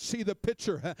want you to see the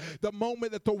picture. The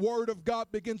moment that the word of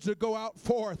God begins to go out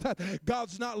forth,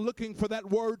 God's not looking for that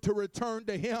word to return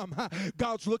to him.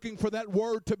 God's looking for that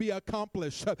word to be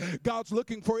accomplished. God's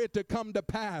looking for it to come to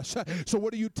pass. So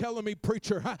what are you telling me,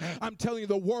 preacher? I'm telling you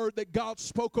the word that God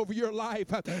spoke over your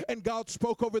life and God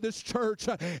spoke over this church.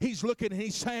 He's looking and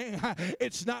he's saying,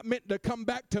 it's not meant to come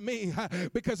back to me.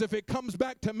 Because if it comes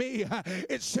back to me,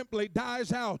 it simply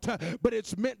dies out. But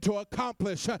it's meant to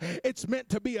accomplish. It's meant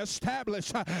to be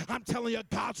established. I'm telling you,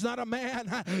 God's not a man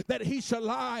that he shall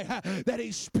lie, that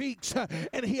he speaks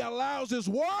and he allows his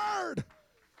word to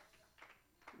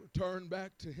return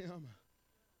back to him.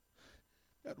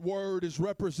 That word is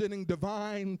representing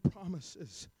divine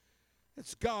promises.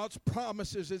 It's God's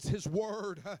promises. It's His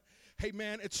word.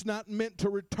 Amen. It's not meant to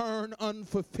return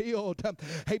unfulfilled.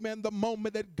 Amen. The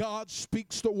moment that God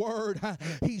speaks the word,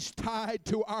 He's tied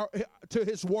to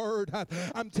His word.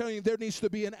 I'm telling you, there needs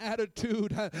to be an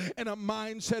attitude and a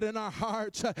mindset in our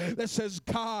hearts that says,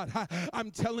 God, I'm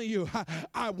telling you,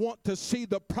 I want to see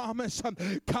the promise.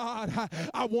 God,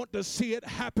 I want to see it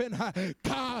happen.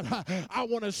 God, I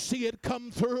want to see it come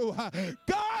through. God,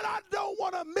 I don't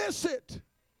want to miss it.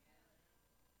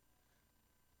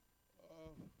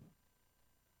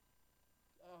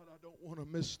 I don't want to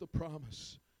miss the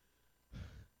promise.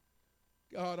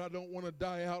 God, I don't want to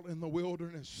die out in the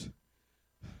wilderness.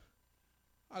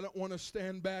 I don't want to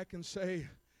stand back and say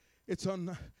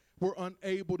we're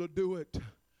unable to do it.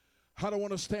 I don't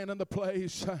want to stand in the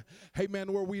place,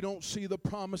 amen, where we don't see the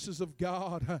promises of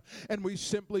God and we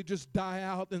simply just die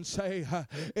out and say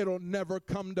it'll never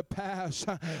come to pass.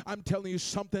 I'm telling you,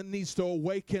 something needs to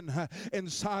awaken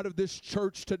inside of this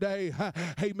church today,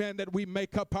 amen, that we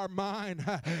make up our mind,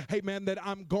 amen, that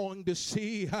I'm going to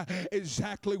see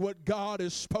exactly what God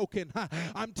has spoken.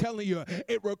 I'm telling you,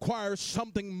 it requires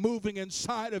something moving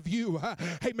inside of you,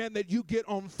 amen, that you get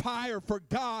on fire for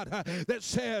God, that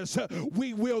says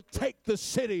we will take the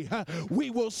city, we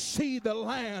will see the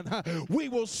land, we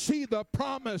will see the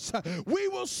promise, we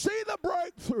will see the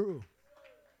breakthrough.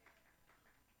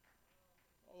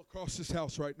 All across this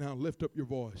house right now, lift up your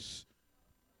voice.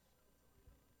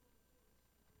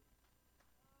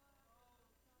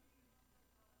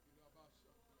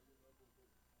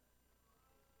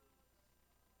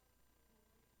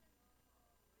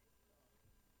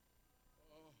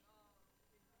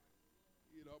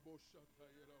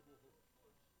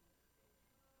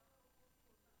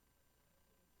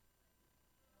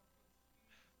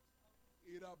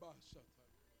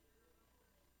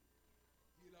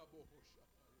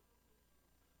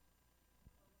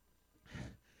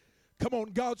 Come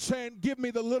on, God's saying, give me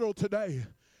the little today.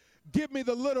 Give me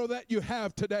the little that you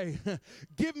have today.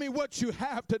 Give me what you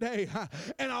have today,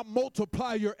 and I'll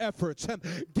multiply your efforts.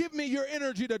 Give me your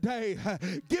energy today.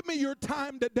 Give me your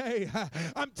time today.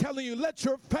 I'm telling you, let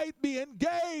your faith be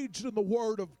engaged in the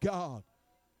Word of God.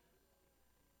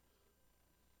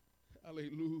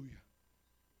 Hallelujah.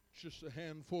 Just a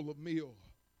handful of meal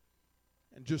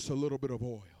and just a little bit of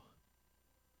oil.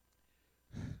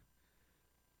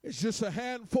 It's just a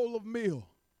handful of meal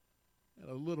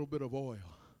and a little bit of oil.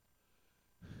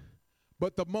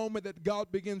 But the moment that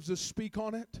God begins to speak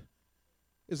on it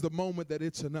is the moment that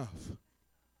it's enough.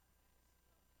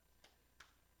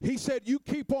 He said, you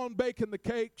keep on baking the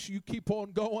cakes, you keep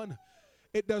on going.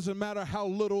 It doesn't matter how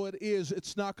little it is,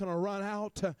 it's not going to run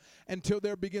out until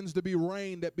there begins to be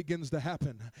rain that begins to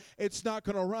happen. It's not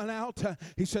going to run out.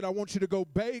 He said, I want you to go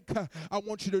bake. I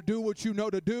want you to do what you know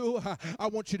to do. I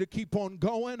want you to keep on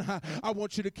going. I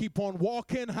want you to keep on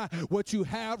walking. What you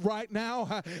have right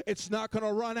now, it's not going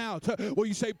to run out. Well,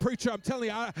 you say, preacher, I'm telling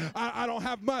you, I don't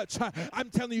have much. I'm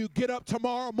telling you, get up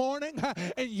tomorrow morning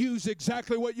and use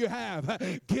exactly what you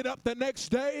have. Get up the next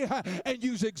day and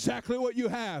use exactly what you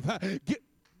have.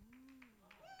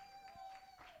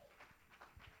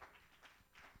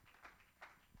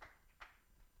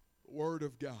 Word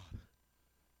of God.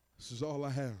 This is all I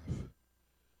have.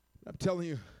 I'm telling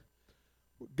you,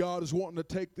 where God is wanting to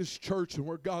take this church and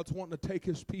where God's wanting to take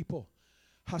His people.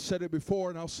 I said it before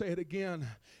and I'll say it again.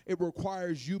 It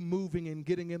requires you moving and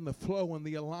getting in the flow and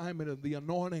the alignment of the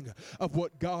anointing of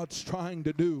what God's trying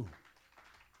to do.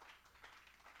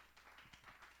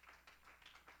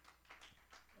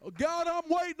 Oh, God, I'm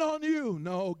waiting on you.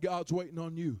 No, God's waiting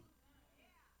on you.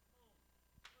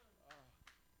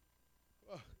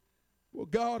 Well,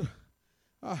 God,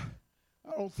 I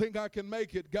don't think I can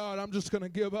make it. God, I'm just going to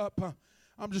give up.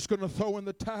 I'm just going to throw in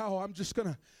the towel. I'm just going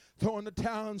to throw in the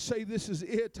towel and say this is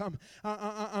it.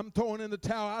 I'm throwing in the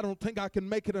towel. I don't think I can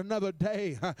make it another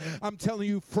day. I'm telling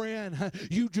you, friend,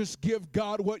 you just give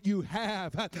God what you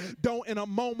have. Don't in a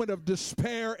moment of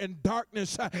despair and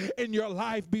darkness in your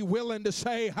life be willing to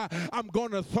say, I'm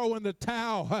going to throw in the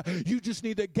towel. You just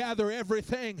need to gather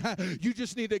everything. You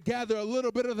just need to gather a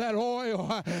little bit of that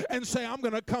oil and say, I'm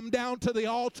going to come down to the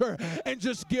altar and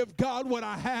just give God what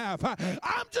I have.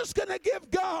 I'm just going to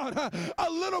give God a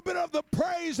little bit of the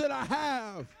praise that I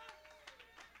have.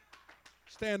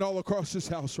 Stand all across this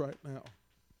house right now.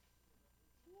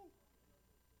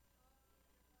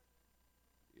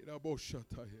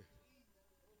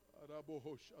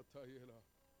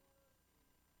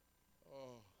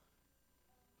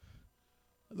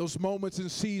 Those moments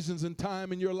and seasons and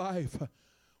time in your life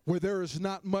where there is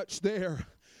not much there.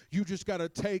 You just got to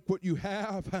take what you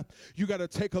have. You got to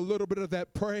take a little bit of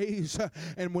that praise.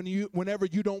 And whenever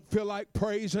you don't feel like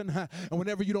praising, and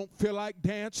whenever you don't feel like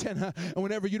dancing, and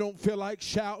whenever you don't feel like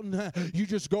shouting, you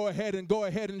just go ahead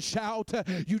and shout.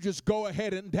 You just go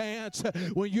ahead and dance.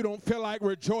 When you don't feel like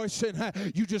rejoicing,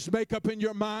 you just make up in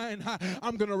your mind,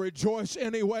 I'm going to rejoice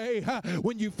anyway.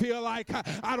 When you feel like,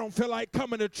 I don't feel like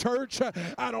coming to church,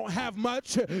 I don't have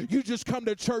much, you just come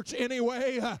to church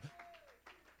anyway.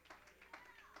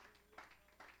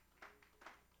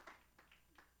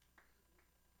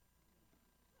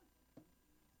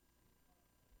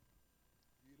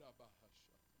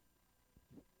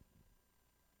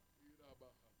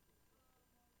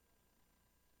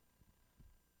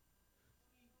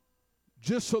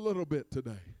 Just a little bit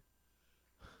today.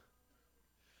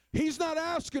 He's not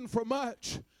asking for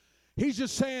much. He's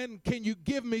just saying, can you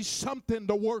give me something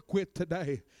to work with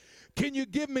today? Can you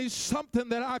give me something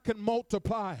that I can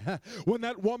multiply? When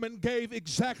that woman gave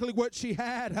exactly what she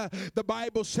had, the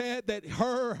Bible said that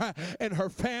her and her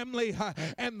family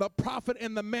and the prophet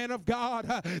and the man of God,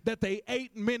 that they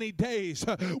ate many days.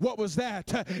 What was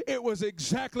that? It was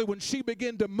exactly when she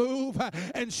began to move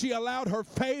and she allowed her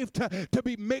faith to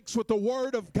be mixed with the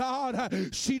word of God.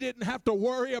 She didn't have to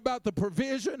worry about the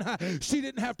provision. She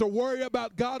didn't have to worry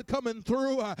about God coming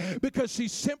through because she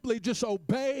simply just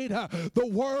obeyed the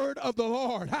word of the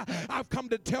Lord. I've come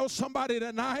to tell somebody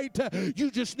tonight,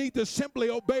 you just need to simply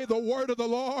obey the word of the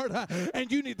Lord,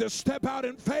 and you need to step out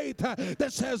in faith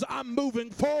that says, I'm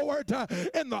moving forward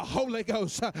in the Holy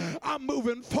Ghost. I'm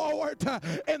moving forward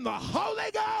in the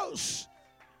Holy Ghost.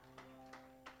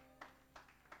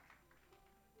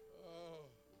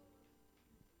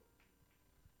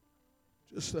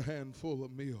 Just a handful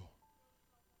of meal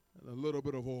and a little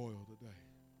bit of oil today.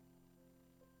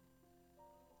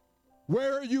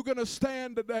 Where are you going to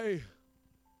stand today?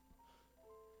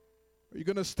 Are you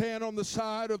going to stand on the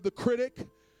side of the critic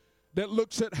that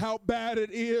looks at how bad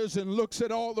it is and looks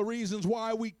at all the reasons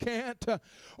why we can't?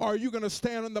 Or are you going to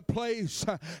stand in the place?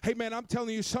 Hey, man, I'm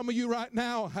telling you, some of you right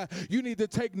now, you need to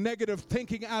take negative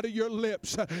thinking out of your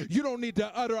lips. You don't need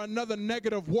to utter another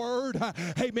negative word,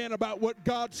 hey, man, about what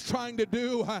God's trying to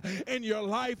do in your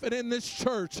life and in this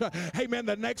church. Hey, man,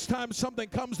 the next time something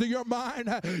comes to your mind,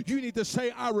 you need to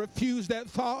say, I refuse that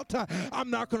thought. I'm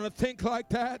not going to think like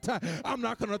that. I'm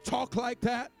not going to talk like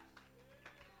that.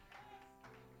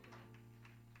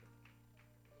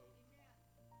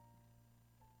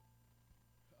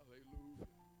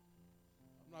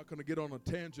 I'm not going to get on a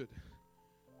tangent,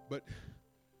 but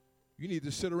you need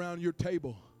to sit around your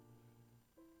table.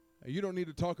 And you don't need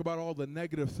to talk about all the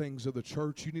negative things of the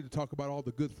church. You need to talk about all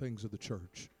the good things of the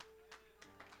church.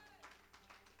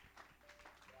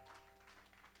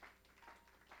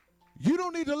 You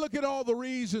don't need to look at all the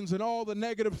reasons and all the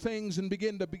negative things and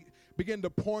begin to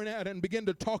point at and begin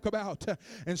to talk about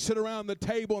and sit around the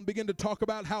table and begin to talk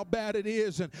about how bad it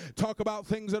is and talk about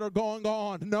things that are going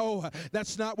on. No,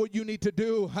 that's not what you need to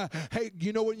do. Hey,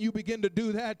 you know when you begin to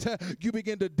do that, you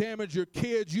begin to damage your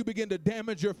kids. You begin to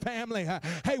damage your family.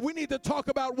 Hey, we need to talk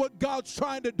about what God's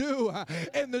trying to do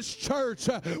in this church.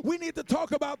 We need to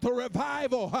talk about the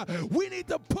revival. We need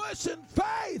to push in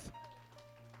faith.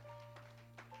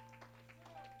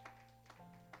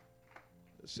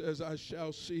 Says, I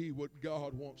shall see what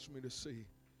God wants me to see.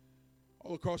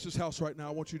 All across this house right now,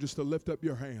 I want you just to lift up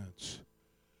your hands.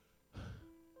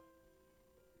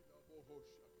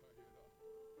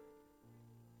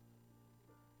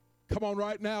 Come on,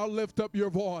 right now, lift up your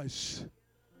voice.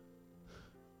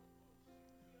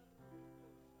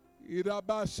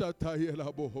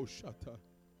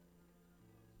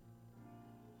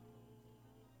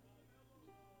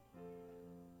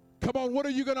 Come on, what are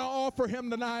you going to offer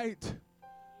him tonight?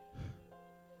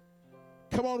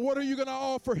 Come on, what are you going to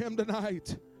offer him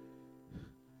tonight?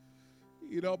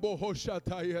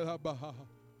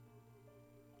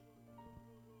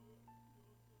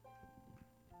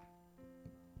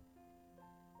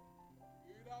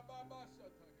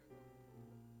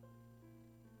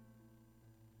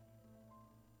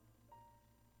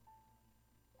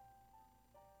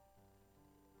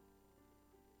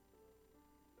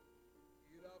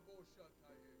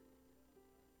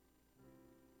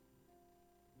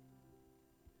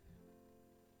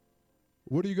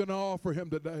 What are you going to offer him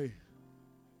today?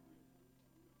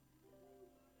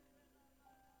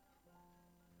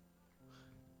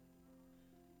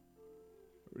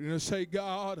 You're going to say,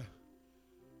 God,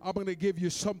 I'm going to give you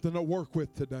something to work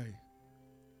with today.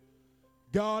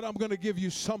 God, I'm going to give you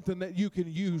something that you can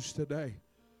use today.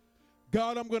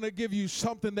 God, I'm going to give you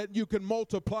something that you can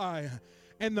multiply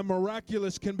and the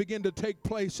miraculous can begin to take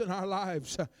place in our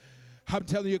lives. I'm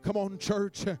telling you, come on,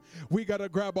 church. We got to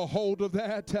grab a hold of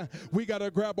that. We got to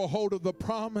grab a hold of the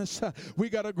promise. We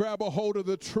got to grab a hold of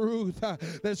the truth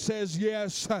that says,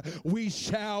 yes, we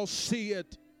shall see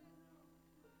it.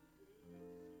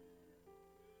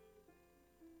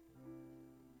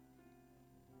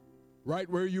 Right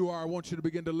where you are, I want you to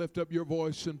begin to lift up your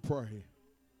voice and pray.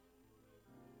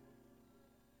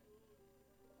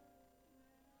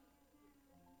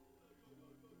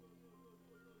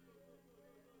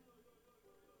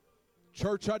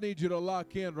 Church, I need you to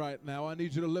lock in right now. I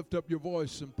need you to lift up your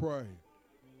voice and pray.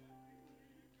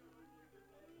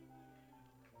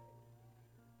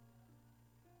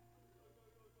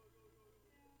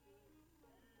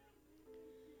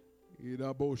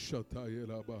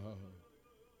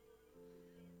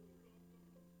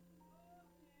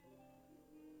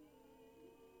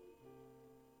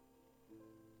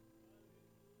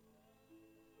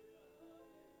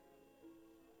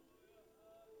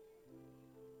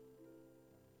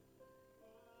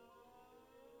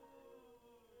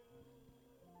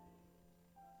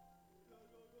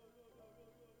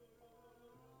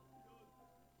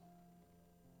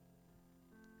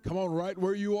 Come on, right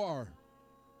where you are.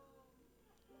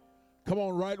 Come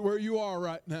on, right where you are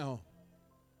right now.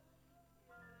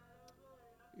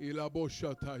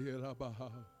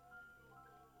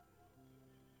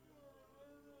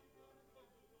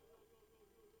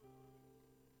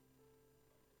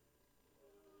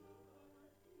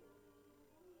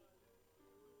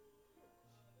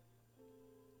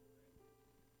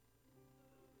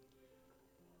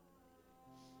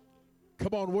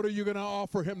 Come on, what are you going to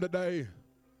offer him today?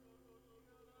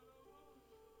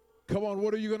 Come on,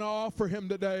 what are you going to offer him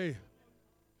today?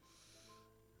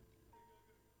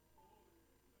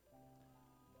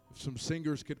 If some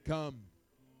singers could come.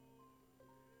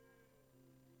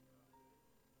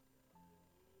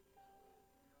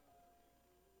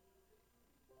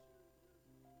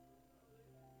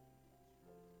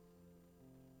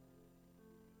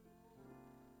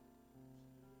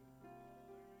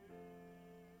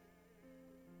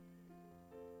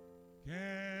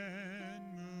 Can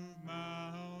move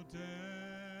mountains,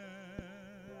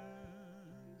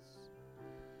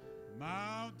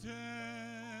 mountains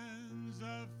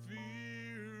of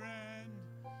fear and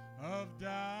of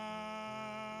doubt.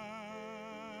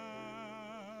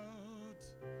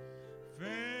 Faith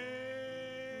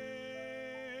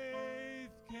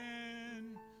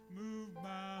can move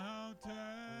mountains,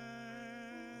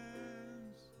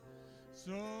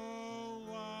 so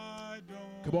why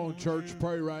don't Come on, church,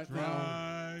 pray right now.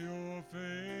 try your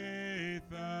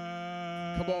faith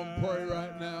out? Come on, pray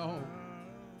right now.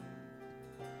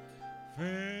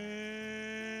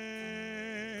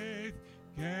 Faith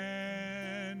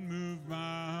can move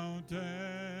mountains,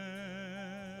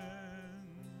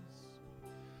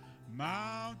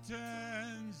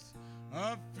 mountains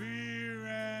of fear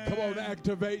and Come on,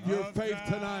 activate your of faith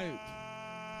tonight.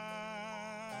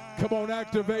 doubt. Come on,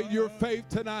 activate your faith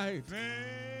tonight. Faith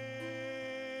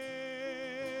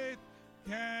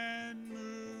can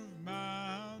move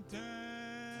mountains,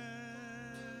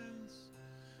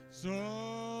 so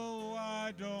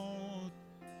why don't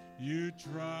you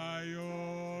try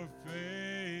your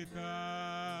faith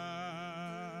out?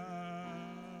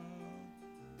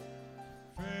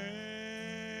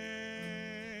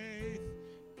 Faith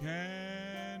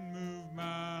can move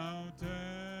mountains,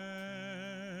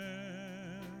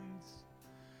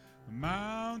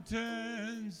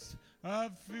 mountains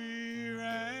of fear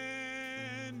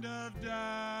and of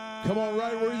doubt. Come on,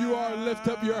 right where you are, lift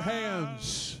up your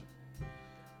hands.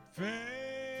 Faith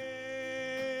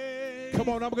Come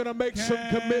on, I'm going to make some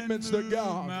can commitments to move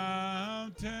God.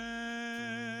 mountains.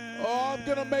 Oh, I'm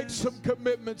going to make some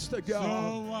commitments to So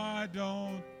God. why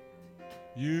don't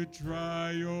you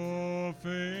try your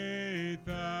faith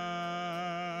out?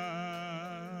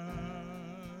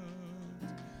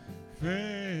 Faith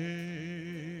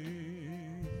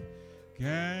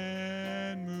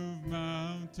can move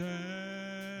mountains,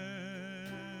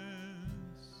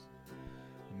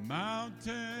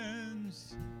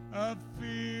 mountains of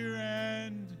fear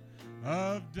and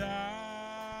of doubt.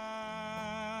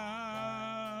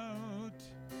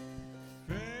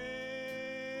 Faith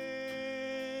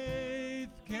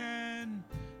can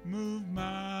move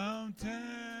mountains,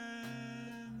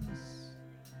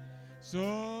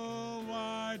 so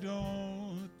why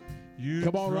don't you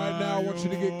Come on, right now, I want you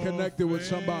to get try connected your with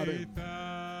somebody. faith out?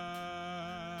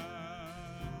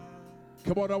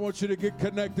 Come on, I want you to get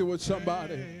connected with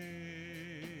somebody. Faith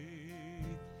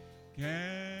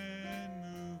can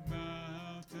move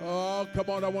mountains. Oh, come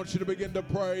on, I want you to begin to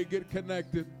pray, get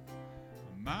connected.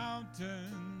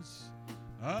 Mountains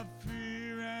of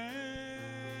fear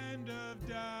and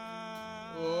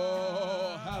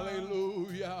Oh,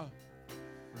 hallelujah.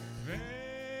 Faith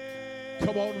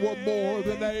Come on, we're more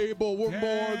than able. We're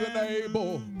more than can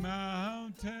able. move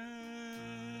mountains.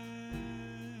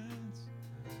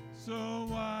 So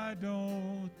why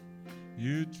don't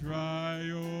you try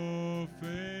your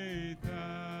faith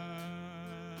out?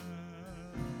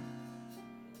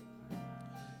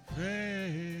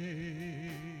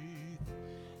 Faith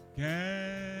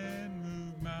can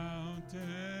move mountains.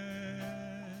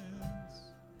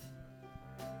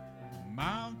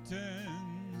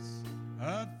 Mountains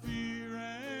of fear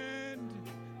and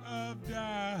of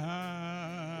doubt.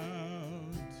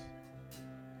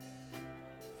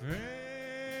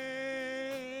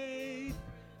 Faith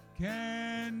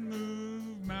can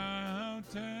move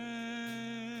mountains.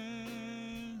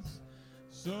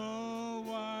 So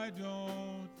why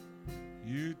don't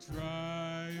you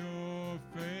try your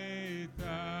faith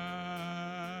out?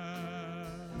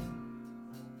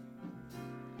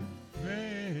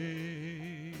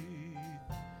 Faith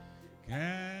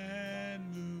can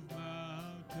move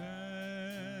mountains.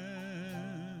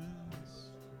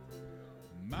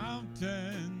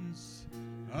 Mountains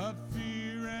of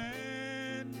fear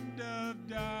and of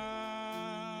doubt.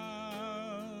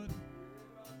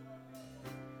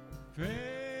 Faith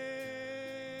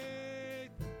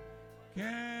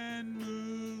can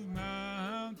move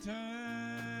mountains.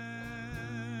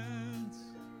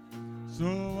 So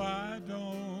why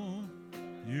don't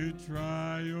you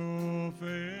try your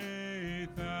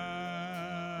faith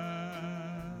out?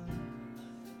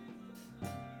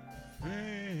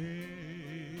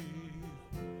 Faith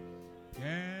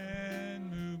can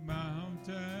move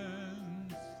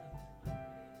mountains.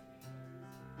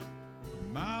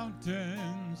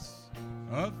 Mountains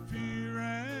of fear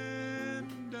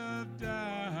and of doubt.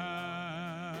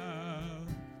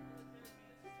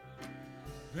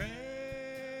 Faith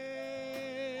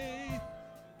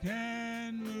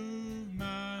can move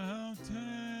mountains.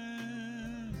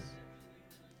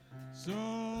 So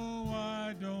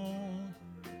why don't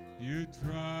you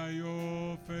try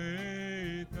your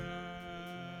faith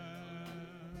out?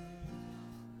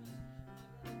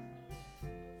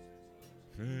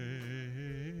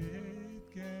 Faith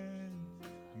can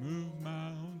move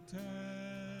mountains.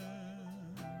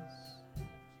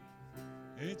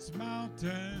 It's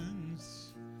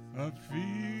mountains of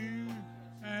fear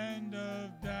and of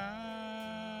doubt.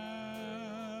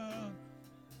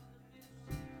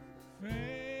 Faith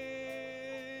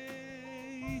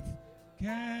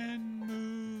can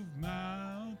move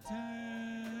mountains.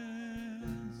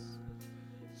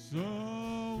 So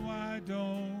why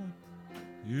don't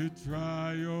you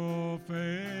try your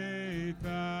faith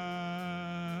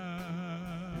out?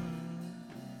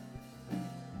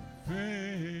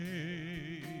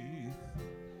 Faith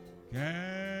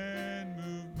can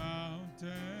move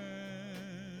mountains.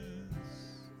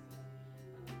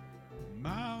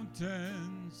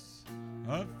 Mountains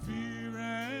of fear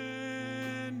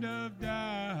and of doubt.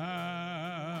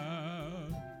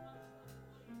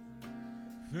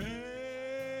 Faith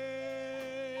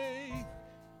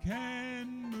can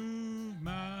move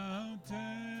mountains.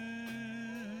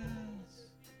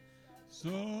 So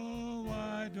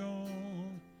why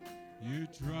don't you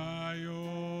try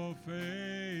your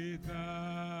faith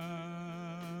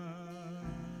out?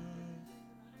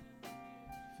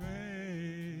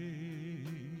 Faith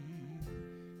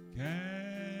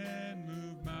can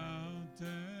move mountains.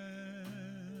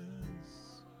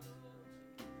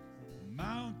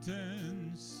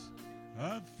 Mountains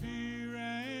of fear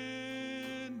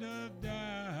and of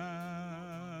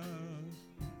doubt.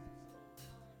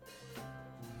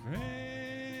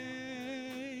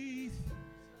 Faith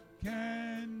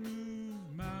can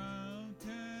move mountains.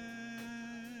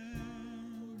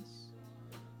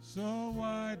 So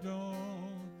why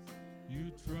don't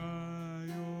you try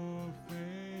your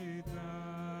faith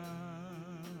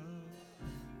out?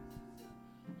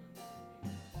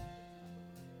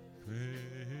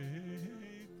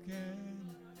 Faith can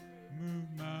move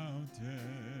mountains.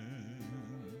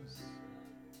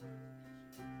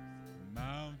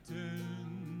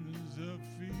 Mountains of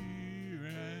fear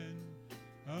and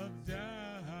of doubt.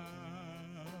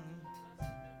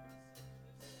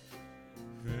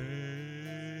 Faith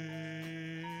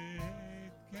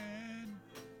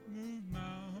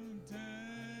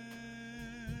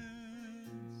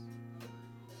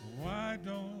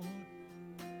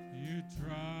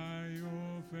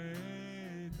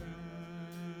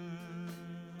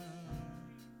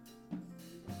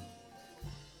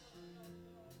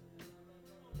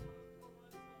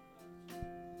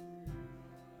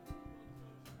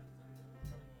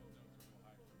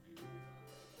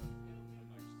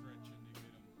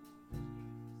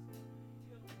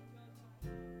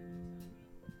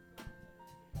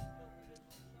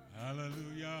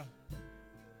Hallelujah.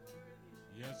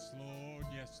 Yes, Lord.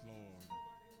 Yes, Lord.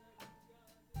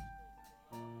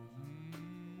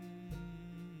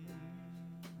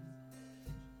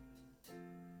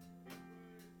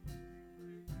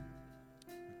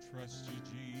 We trust you,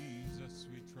 Jesus.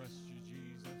 We trust you, Jesus.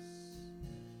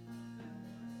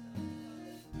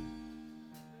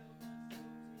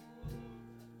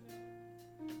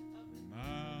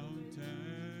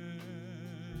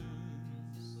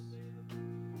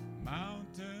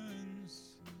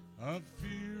 Mountains of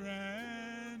fear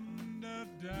and of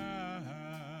doubt.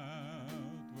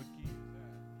 What key is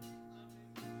that?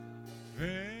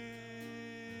 Faith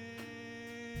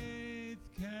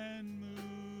can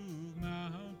move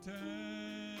mountains.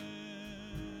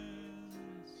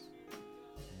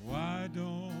 Why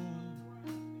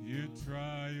don't you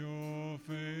try your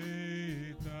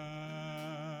faith out?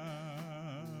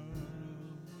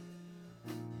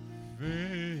 Faith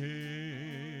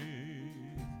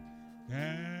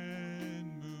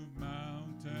can move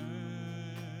mountains,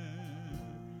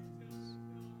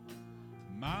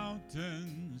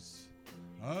 mountains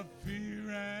of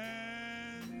fear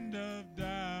and of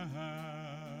doubt.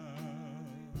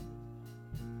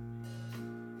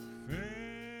 Faith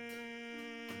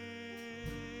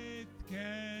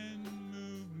can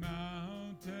move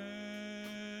mountains.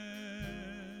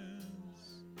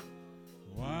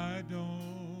 Why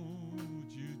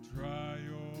don't you try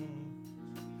your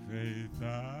faith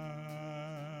out?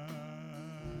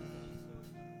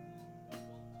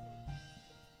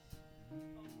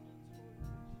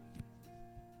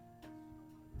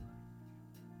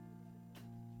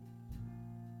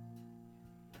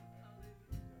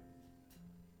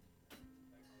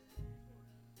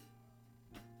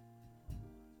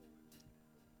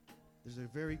 There's a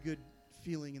very good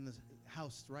feeling in the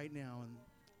house right now, and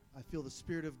I feel the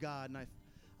Spirit of God, and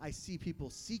I see people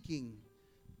seeking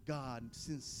God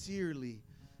sincerely,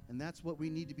 and that's what we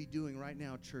need to be doing right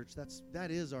now, church. That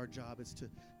is our job, is to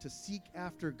seek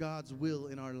after God's will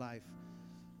in our life.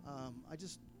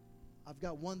 I've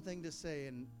got one thing to say,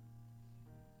 and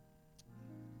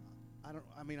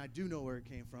I do know where it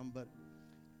came from, but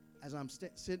as I'm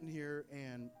sitting here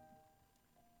and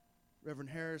Reverend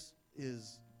Harris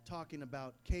is talking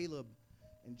about Caleb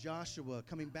and Joshua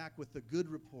coming back with the good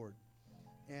report.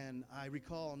 And I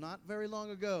recall not very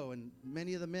long ago, and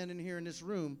many of the men in here in this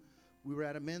room, we were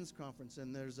at a men's conference,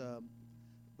 and there's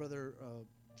Brother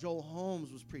Joel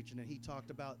Holmes was preaching, and he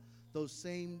talked about those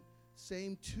same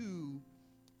two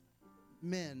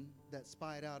men that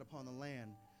spied out upon the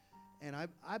land. And I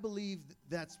believe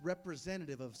that's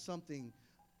representative of something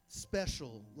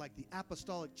special, like the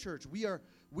apostolic church. We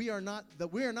are not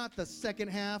the second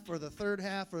half or the third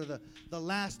half or the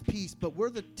last piece, but we're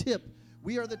the tip.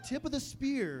 We are the tip of the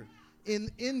spear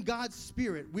in God's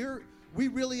Spirit. We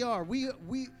really are.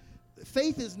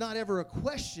 Faith is not ever a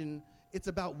question. It's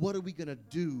about what are we going to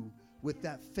do with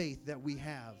that faith that we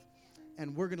have.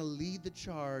 And we're going to lead the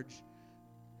charge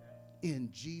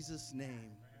in Jesus'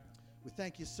 name. We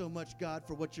thank you so much, God,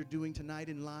 for what you're doing tonight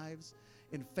in lives,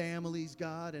 in families,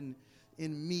 God, and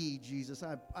in me, Jesus.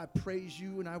 I praise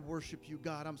you and I worship you,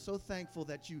 God. I'm so thankful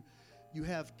that you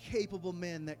have capable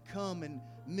men that come and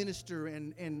minister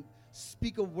and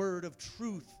speak a word of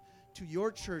truth to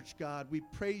your church, God. We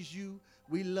praise you.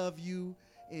 We love you.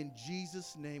 In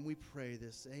Jesus' name we pray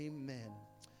this. Amen.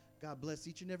 God bless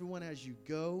each and every one as you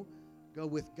go. Go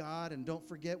with God. And don't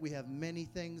forget, we have many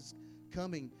things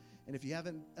coming. And if you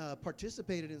haven't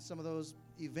participated in some of those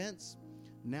events,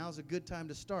 now's a good time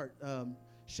to start.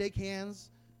 Shake hands,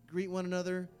 greet one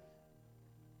another.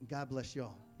 God bless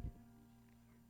y'all.